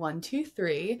Flag, 1, 2,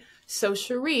 3. So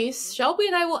Charrisse, Shelby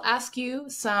and I will ask you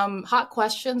some hot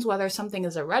questions, whether something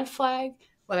is a red flag,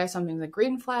 whether something's a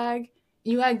green flag.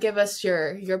 You gotta give us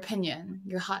your opinion,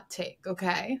 your hot take,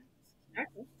 okay?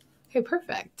 Okay,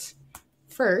 perfect.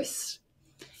 First,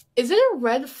 is it a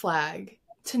red flag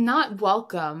to not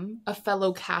welcome a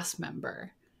fellow cast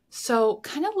member? So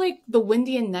kind of like the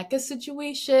Wendy and Nneka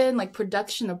situation, like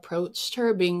production approached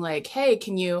her being like, hey,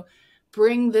 can you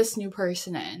bring this new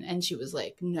person in? And she was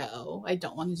like, no, I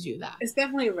don't want to do that. It's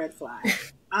definitely a red flag.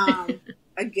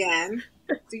 Again,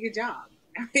 do your job.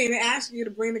 I mean, it asked you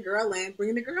to bring the girl in,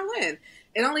 bring the girl in.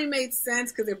 It only made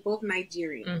sense because they're both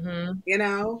Nigerian,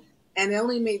 and it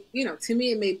only made, to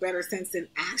me, it made better sense than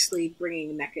actually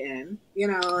bringing Nneka in,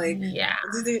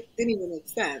 it didn't even make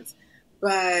sense.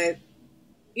 But,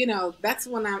 that's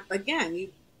when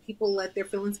people let their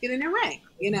feelings get in their way,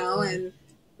 and,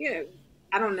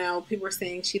 I don't know. People were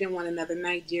saying she didn't want another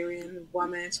Nigerian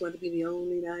woman. She wanted to be the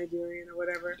only Nigerian or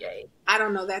whatever. Yay. I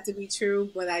don't know that to be true,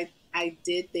 but I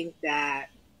did think that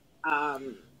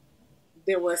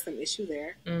there was some issue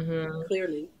there,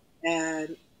 clearly.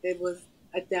 And it was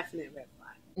a definite red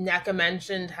flag. Nneka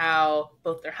mentioned how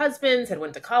both their husbands had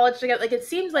went to college together. Like, it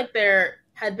seems like there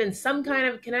had been some kind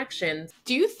of connection.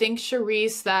 Do you think,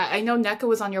 Charrisse, that I know Nneka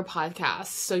was on your podcast,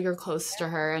 so you're close to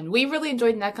her, and we really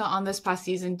enjoyed Nneka on this past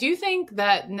season. Do you think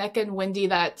that Nneka and Wendy,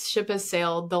 that ship has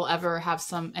sailed, they'll ever have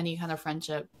any kind of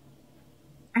friendship?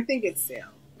 I think it's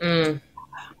sailed. I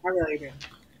really do.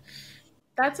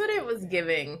 That's what it was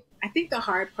giving. I think the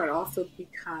hard part also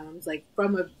becomes, like,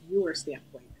 from a viewer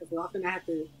standpoint, because often I have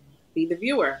to be the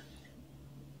viewer.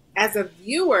 As a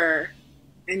viewer,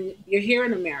 and you're here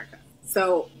in America,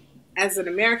 so as an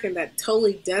American that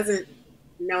totally doesn't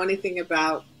know anything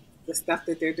about the stuff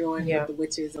that they're doing with the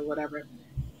witches or whatever,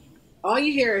 all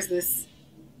you hear is this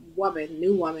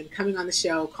new woman coming on the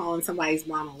show calling somebody's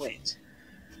mom a witch.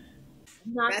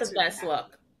 Not the best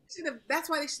look. That's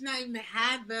why they should not even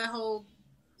have the whole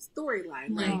storyline.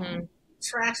 Like,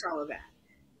 trash all of that.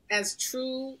 As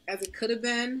true as it could have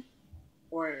been,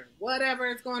 or whatever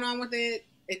is going on with it,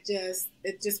 it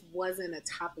just wasn't a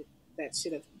topic that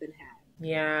should have been had.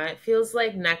 Yeah, it feels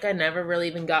like Nneka never really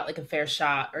even got like a fair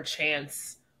shot or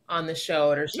chance on the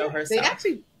show to show herself. They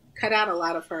actually cut out a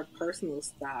lot of her personal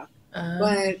stuff,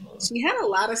 but she had a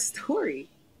lot of story,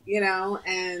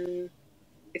 and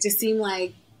it just seemed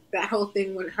like that whole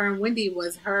thing with her and Wendy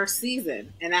was her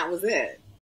season, and that was it.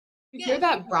 You hear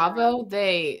that Bravo,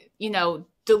 they,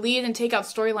 delete and take out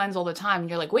storylines all the time, and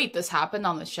you're like, wait, this happened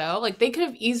on the show? Like, they could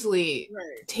have easily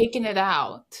taken it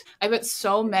out. I bet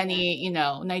so many,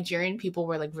 Nigerian people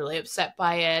were like really upset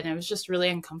by it, and it was just really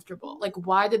uncomfortable. Like,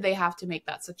 why did they have to make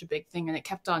that such a big thing? And it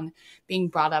kept on being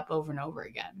brought up over and over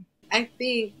again. I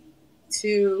think,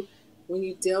 too, when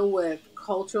you deal with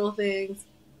cultural things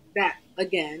that,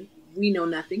 again, we know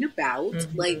nothing about,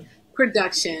 like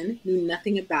production, knew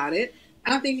nothing about it, I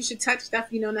don't think you should touch stuff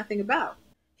you know nothing about.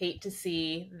 Hate to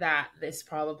see that this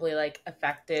probably like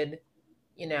affected,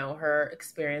 her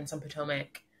experience on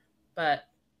Potomac, but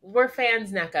we're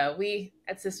fans, Nneka. We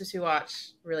at Sisters Who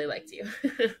Watch really liked you.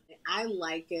 I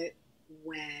like it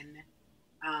when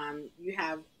you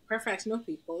have professional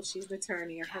people. She's an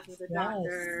attorney, her husband's a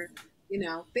doctor.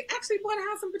 They actually bought a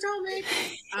house in Potomac.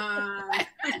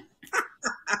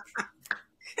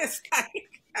 It's like,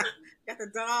 got the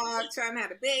dog trying to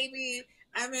have a baby.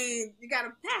 I mean, you got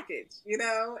a package,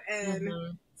 and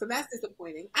so that's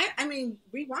disappointing. I mean,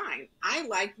 rewind. I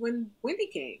liked when Wendy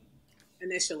came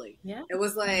initially. Yeah. It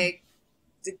was like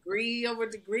degree over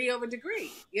degree over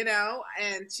degree,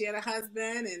 and she had a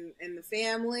husband and the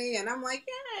family, and I'm like,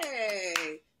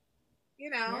 yay,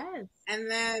 Yes. And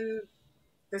then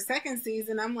the second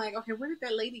season, I'm like, okay, where did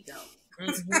that lady go?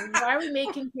 Why are we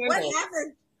making candles? What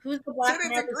happened? Who's the black to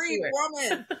the degree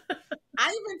woman? I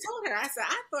even told her, I said,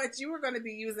 I thought you were going to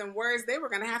be using words they were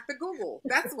going to have to Google.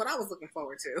 That's what I was looking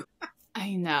forward to.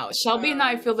 I know. Shelby and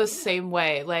I feel the same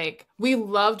way. Like, we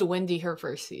loved Wendy her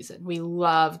first season. We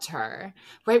loved her,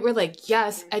 right? We're like,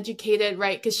 yes, educated,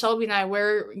 right? Because Shelby and I,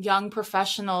 we're young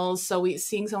professionals. So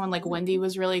seeing someone like Wendy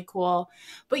was really cool.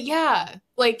 But yeah,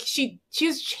 like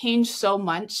she's changed so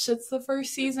much since the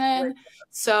first season.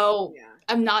 So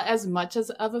I'm not as much of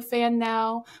a fan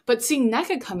now, but seeing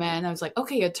Nneka come in, I was like,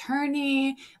 okay,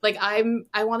 attorney, like I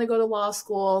want to go to law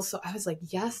school. So I was like,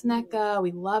 yes, Nneka,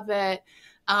 we love it.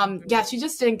 Yeah, she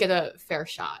just didn't get a fair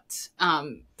shot.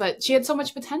 But she had so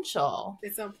much potential.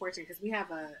 It's so unfortunate because we have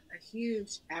a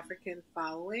huge African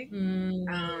following.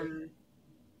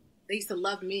 They used to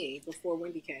love me before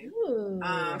Wendy came.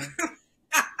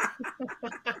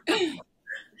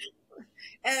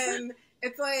 And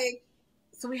it's like,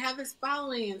 so we have this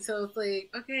following, and so it's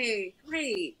like, okay,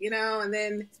 great, and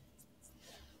then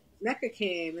Nneka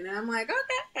came, and I'm like,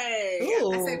 okay.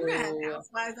 Ooh. I said, we're gonna have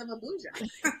Housewives of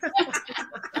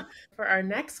Abuja. For our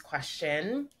next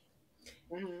question,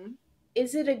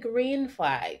 is it a green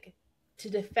flag to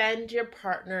defend your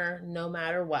partner no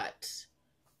matter what?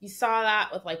 You saw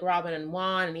that with like Robin and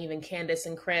Juan, and even Candiace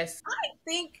and Chris. I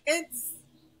think it's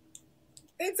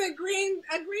a green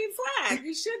flag.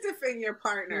 You should defend your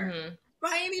partner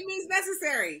by any means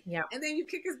necessary. Yeah. And then you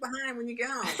kick us behind when you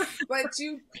get home. But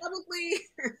you probably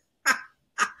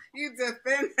you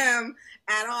defend him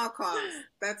at all costs.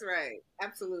 That's right.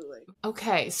 Absolutely.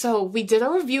 Okay, so we did a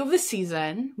review of the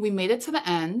season. We made it to the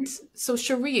end. So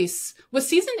Charrisse, was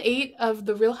season 8 of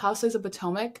The Real Housewives of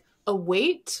Potomac a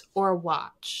wait or a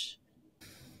watch?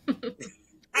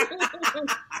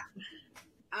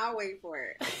 I'll wait for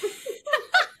it.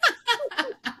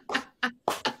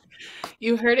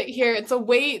 You heard it here. It's a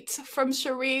wait from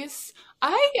Charrisse.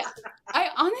 I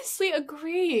honestly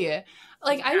agree.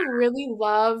 Like, I really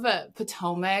love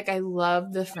Potomac. I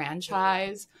love the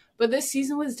franchise. But this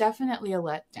season was definitely a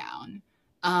letdown.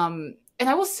 And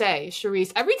I will say,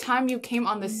 Charrisse, every time you came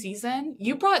on this season,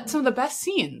 you brought some of the best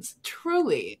scenes.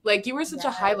 Truly. Like, you were such a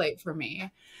highlight for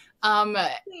me.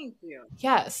 Thank you.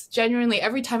 Yes, genuinely.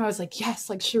 Every time I was like, yes,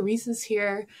 like Charrisse is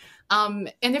here.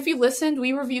 And if you listened,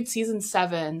 we reviewed season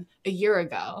 7 a year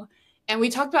ago. And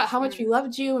we talked about how much we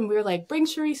loved you. And we were like, bring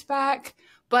Charrisse back.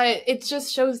 But it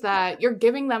just shows that you're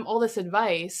giving them all this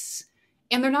advice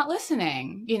and they're not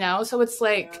listening, So it's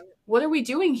like, what are we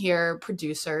doing here,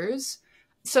 producers?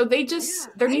 So they just,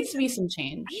 there needs to be some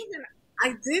change.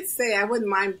 I did say I wouldn't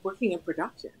mind working in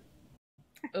production.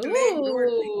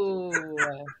 Ooh.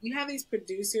 You have these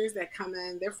producers that come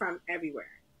in, they're from everywhere,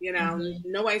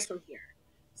 nobody's from here.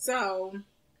 So,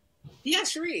 yeah,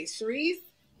 Charrisse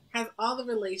has all the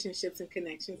relationships and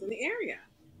connections in the area.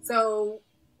 So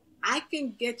I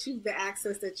can get you the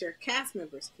access that your cast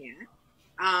members can't.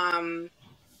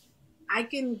 I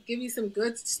can give you some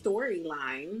good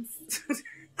storylines.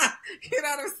 You know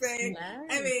what I'm saying? Nice.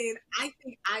 I mean, I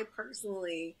think I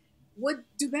personally would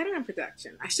do better in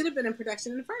production. I should have been in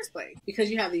production in the first place because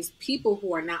you have these people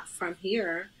who are not from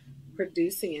here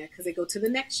producing it because they go to the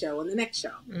next show and the next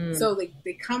show. So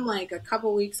they come like a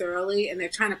couple weeks early and they're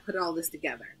trying to put all this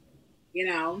together,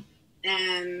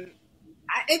 and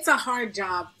it's a hard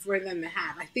job for them to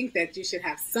have. I think that you should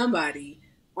have somebody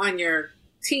on your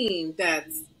team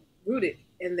that's rooted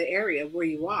in the area where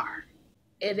you are.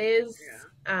 It is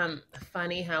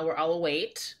funny how we're all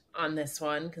await on this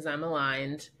one because I'm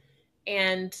aligned.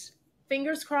 And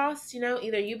fingers crossed,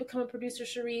 either you become a producer,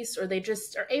 Charrisse, or they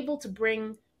just are able to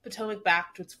bring Potomac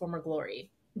back to its former glory.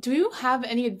 Do you have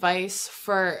any advice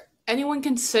for anyone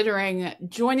considering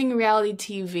joining reality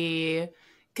TV?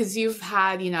 Because you've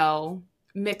had,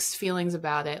 mixed feelings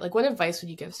about it. Like, what advice would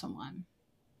you give someone?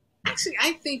 Actually,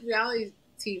 I think reality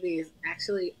TV is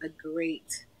actually a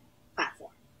great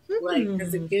platform.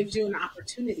 Because it gives you an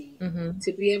opportunity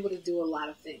to be able to do a lot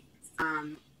of things.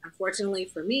 Unfortunately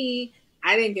for me,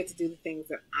 I didn't get to do the things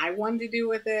that I wanted to do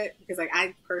with it because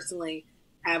I personally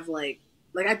have I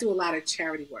do a lot of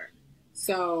charity work.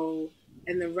 So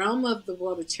in the realm of the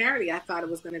world of charity, I thought it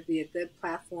was going to be a good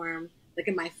platform. Like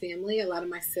in my family, a lot of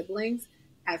my siblings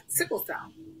have sickle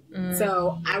cell.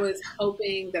 So I was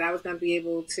hoping that I was going to be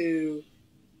able to,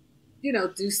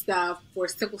 do stuff for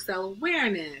sickle cell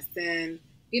awareness and,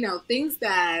 things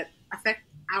that affect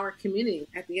our community.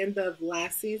 At the end of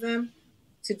last season,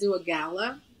 to do a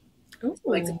gala, to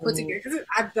put together, because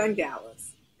I've done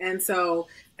galas. And so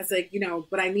I was like,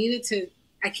 but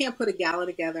I can't put a gala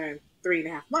together in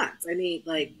 3.5 months. I need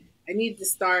to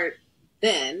start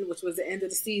then, which was the end of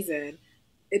the season.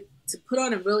 To put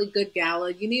on a really good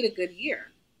gala, you need a good year,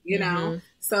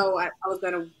 So I was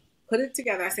going to put it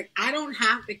together. I said,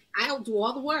 I'll do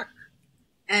all the work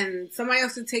and somebody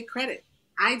else will take credit.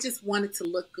 I just want it to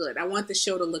look good. I want the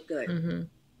show to look good.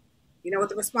 You know what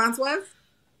the response was?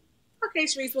 Okay,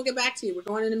 Charrisse, we'll get back to you. We're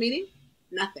going in a meeting?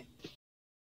 Nothing.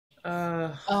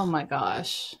 Oh my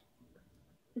gosh.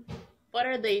 What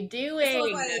are they doing?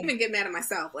 So I even get mad at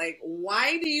myself. Like,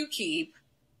 why do you keep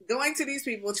going to these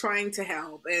people trying to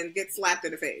help and get slapped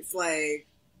in the face? Like,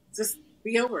 just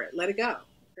be over it. Let it go.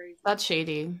 Crazy. That's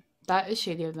shady. That is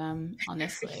shady of them,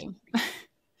 honestly.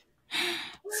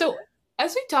 So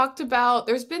as we talked about,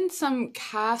 there's been some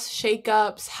cast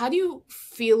shakeups. How do you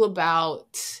feel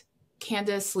about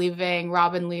Candiace leaving,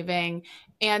 Robin leaving?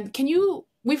 And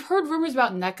we've heard rumors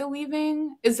about Nneka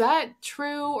leaving. Is that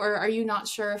true, or are you not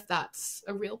sure if that's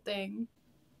a real thing?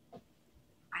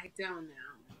 I don't know.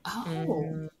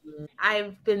 Oh.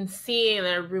 I've been seeing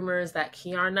there are rumors that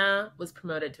Keiarna was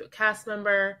promoted to a cast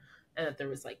member and that there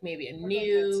was like maybe a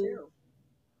new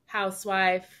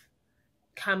housewife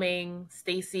coming,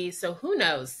 Stacey. So who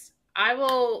knows? I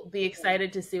will be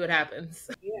excited to see what happens.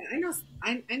 Yeah, I know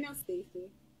Stacey.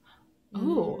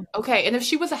 Oh, okay. And if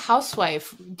she was a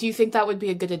housewife, do you think that would be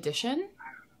a good addition?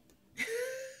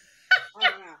 I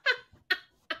don't know.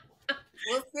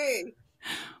 We'll see.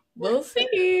 We'll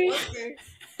see. We'll see.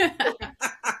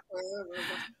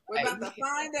 We're about to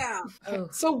find out. Oh.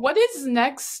 So what is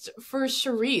next for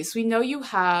Charrisse? We know you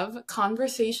have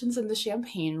Conversations in the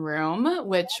Champagne Room,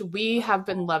 which we have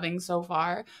been loving so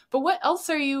far. But what else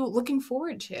are you looking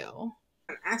forward to?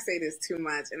 I say this too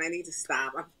much, and I need to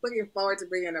stop. I'm looking forward to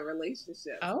being in a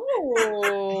relationship.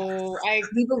 Oh, I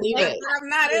believe it. I'm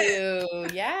not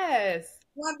in. Yes.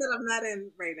 One that I'm not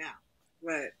in right now,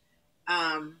 but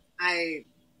I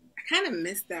kind of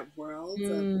miss that world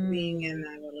of being in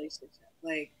a relationship.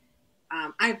 Like,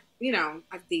 I've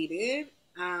dated.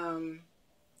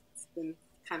 It's been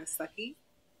kind of sucky.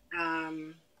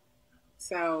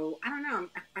 So I don't know.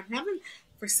 I'm having,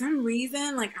 for some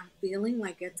reason, like I'm feeling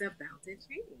like it's about to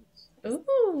change.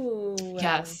 Ooh.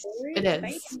 Yes, it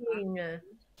is.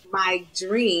 My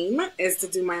dream is to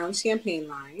do my own champagne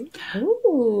line.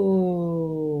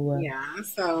 Ooh. Yeah.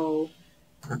 So,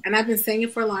 and I've been saying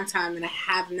it for a long time, and I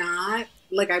have not.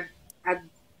 Like I've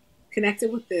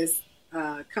connected with this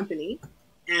company,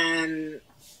 and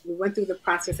we went through the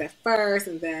process at first,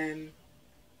 and then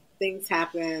things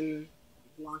happened.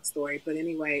 Long story, but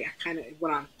anyway, I kind of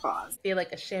went on pause. I feel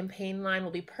like a champagne line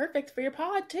will be perfect for your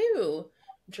pod too.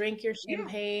 Drink your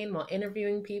champagne while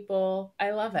interviewing people.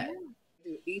 I love it.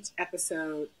 Do each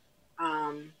episode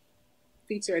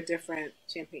feature a different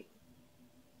champagne,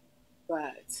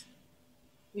 but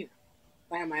if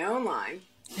I have my own line,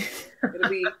 it'll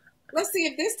be. Let's see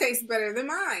if this tastes better than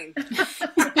mine.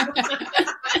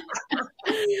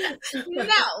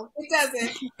 No, it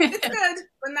doesn't. It's good,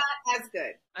 but not as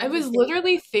good. I was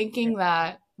literally thinking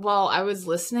that while I was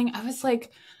listening. I was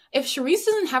like, if Charrisse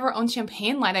doesn't have her own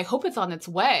champagne line, I hope it's on its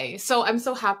way. So I'm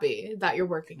so happy that you're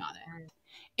working on it.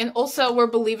 And also, we're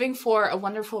believing for a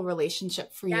wonderful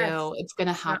relationship for you. It's going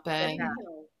to happen.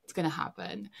 It's going to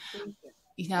happen.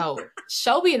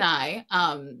 Shelby and I,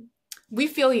 we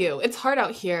feel you. It's hard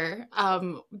out here,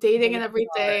 dating and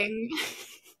everything.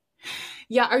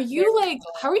 Yeah, are you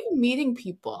how are you meeting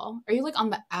people? Are you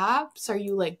on the apps? Are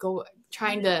you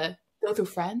trying to go through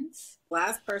friends?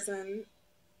 Last person,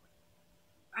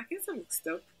 I guess I'm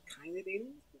still kind of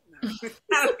dating.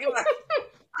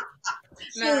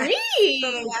 No.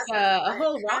 A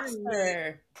whole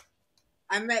roster.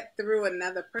 I met through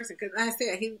another person because I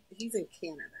said he's in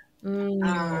Canada.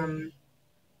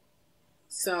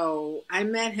 So I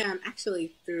met him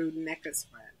actually through Nneka's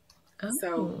friend. Oh.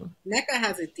 So Nneka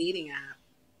has a dating app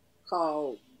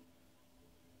called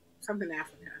something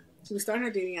Africa. She was starting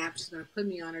her dating app. She's going to put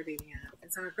me on her dating app.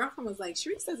 And so her girlfriend was like,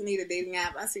 Charrisse doesn't need a dating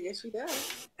app. I said, yes, she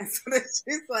does. And so then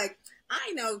she's like,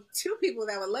 I know 2 people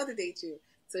that would love to date you.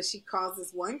 So she calls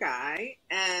this one guy,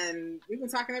 and we've been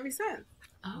talking ever since.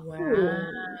 Oh,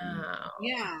 wow.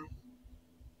 Yeah.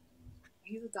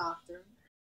 He's a doctor.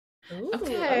 Ooh,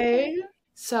 okay.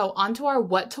 So on to our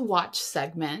What to Watch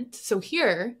segment. So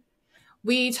here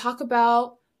we talk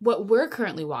about what we're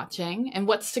currently watching and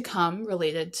what's to come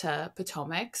related to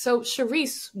Potomac. So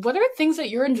Charrisse, what are things that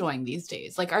you're enjoying these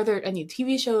days? Are there any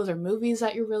TV shows or movies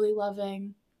that you're really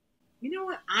loving? You know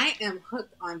what? I am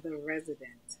hooked on The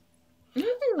Resident.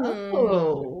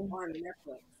 Oh. On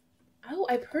Netflix. Oh,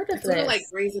 I've heard of it's this. Sort of like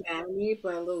Grey's Anatomy,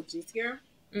 but a little juicier.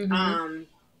 The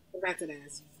Resident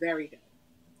is very good.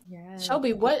 Yeah.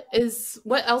 Shelby, what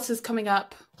else is coming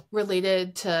up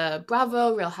related to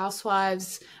Bravo, Real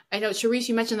Housewives? I know, Charrisse,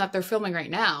 you mentioned that they're filming right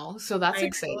now, so that's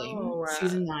exciting.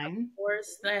 Season 9. Of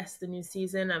course, that's the new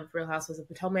season of Real Housewives of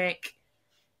Potomac.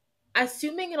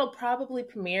 Assuming it'll probably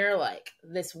premiere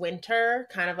this winter,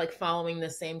 kind of following the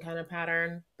same kind of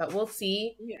pattern, but we'll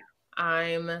see. Yeah.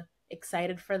 I'm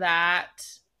excited for that.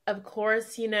 Of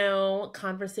course,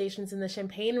 Conversations in the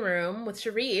Champagne Room with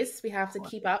Charrisse. We have to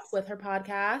keep up with her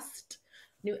podcast.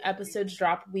 New episodes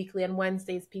drop weekly on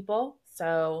Wednesdays, people.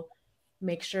 So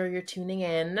make sure you're tuning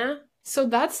in. So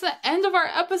that's the end of our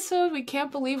episode. We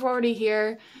can't believe we're already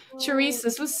here. Charrisse,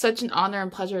 this was such an honor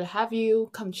and pleasure to have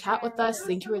you come chat with us.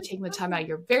 Thank you for taking the time out of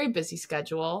your very busy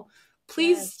schedule.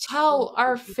 please tell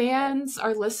our fans,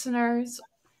 our listeners,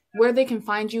 where they can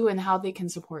find you and how they can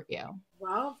support you.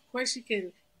 Well, of course, you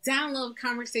can download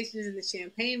Conversations in the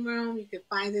Champagne Room. You can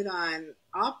find it on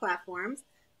all platforms.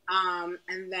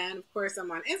 And then, of course,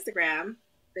 I'm on Instagram,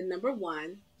 the number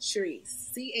 1,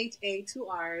 Charrisse, CHA, 2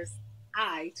 R's,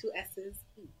 I, 2 S's,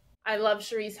 E. I love,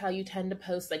 Charrisse, how you tend to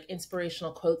post like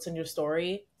inspirational quotes in your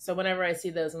story. So whenever I see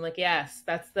those, I'm like, yes,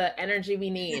 that's the energy we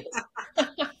need.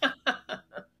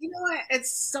 You know what?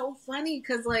 It's so funny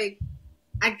because like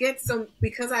I get some,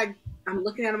 because I'm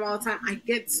looking at them all the time. I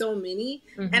get so many,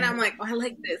 and I'm like, oh, I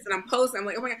like this, and I'm posting. I'm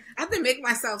like, oh my god, I have to make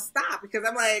myself stop because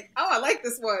I'm like, oh, I like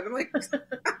this one. I'm like,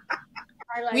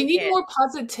 we need more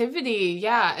positivity,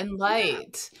 and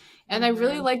light. And I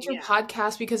really liked your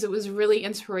podcast because it was really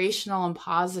inspirational and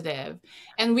positive.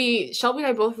 And Shelby and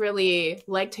I both really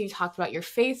liked how you talked about your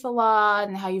faith a lot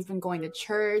and how you've been going to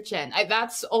church. And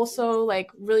that's also like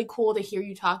really cool to hear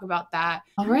you talk about that.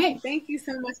 All right. Thank you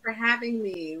so much for having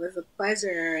me. It was a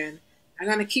pleasure. And I'm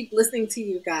going to keep listening to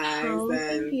you guys. And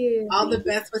thank you. All the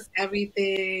best with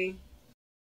everything.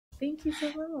 Thank you so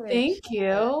much. Thank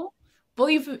you. Well,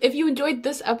 if you enjoyed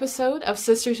this episode of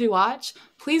Sisters Who Watch,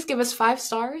 please give us 5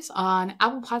 stars on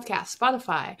Apple Podcasts,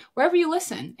 Spotify, wherever you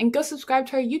listen, and go subscribe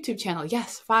to our YouTube channel.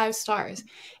 Yes, 5 stars.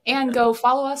 And go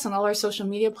follow us on all our social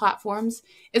media platforms,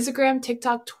 Instagram,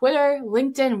 TikTok, Twitter,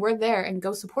 LinkedIn. We're there, and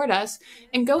go support us.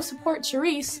 And go support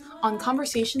Charrisse on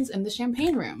Conversations in the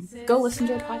Champagne Room. Go listen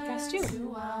to our podcast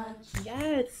too.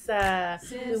 Yes,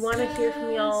 we want to hear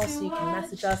from y'all, so you can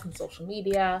message us on social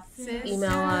media, email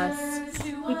us.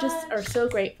 We just are so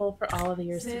grateful for all of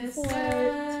your support.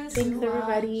 Thanks,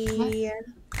 everybody.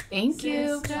 Thank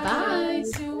you. Bye.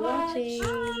 Thanks for watching.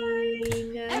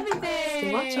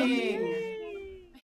 Everything. Watching.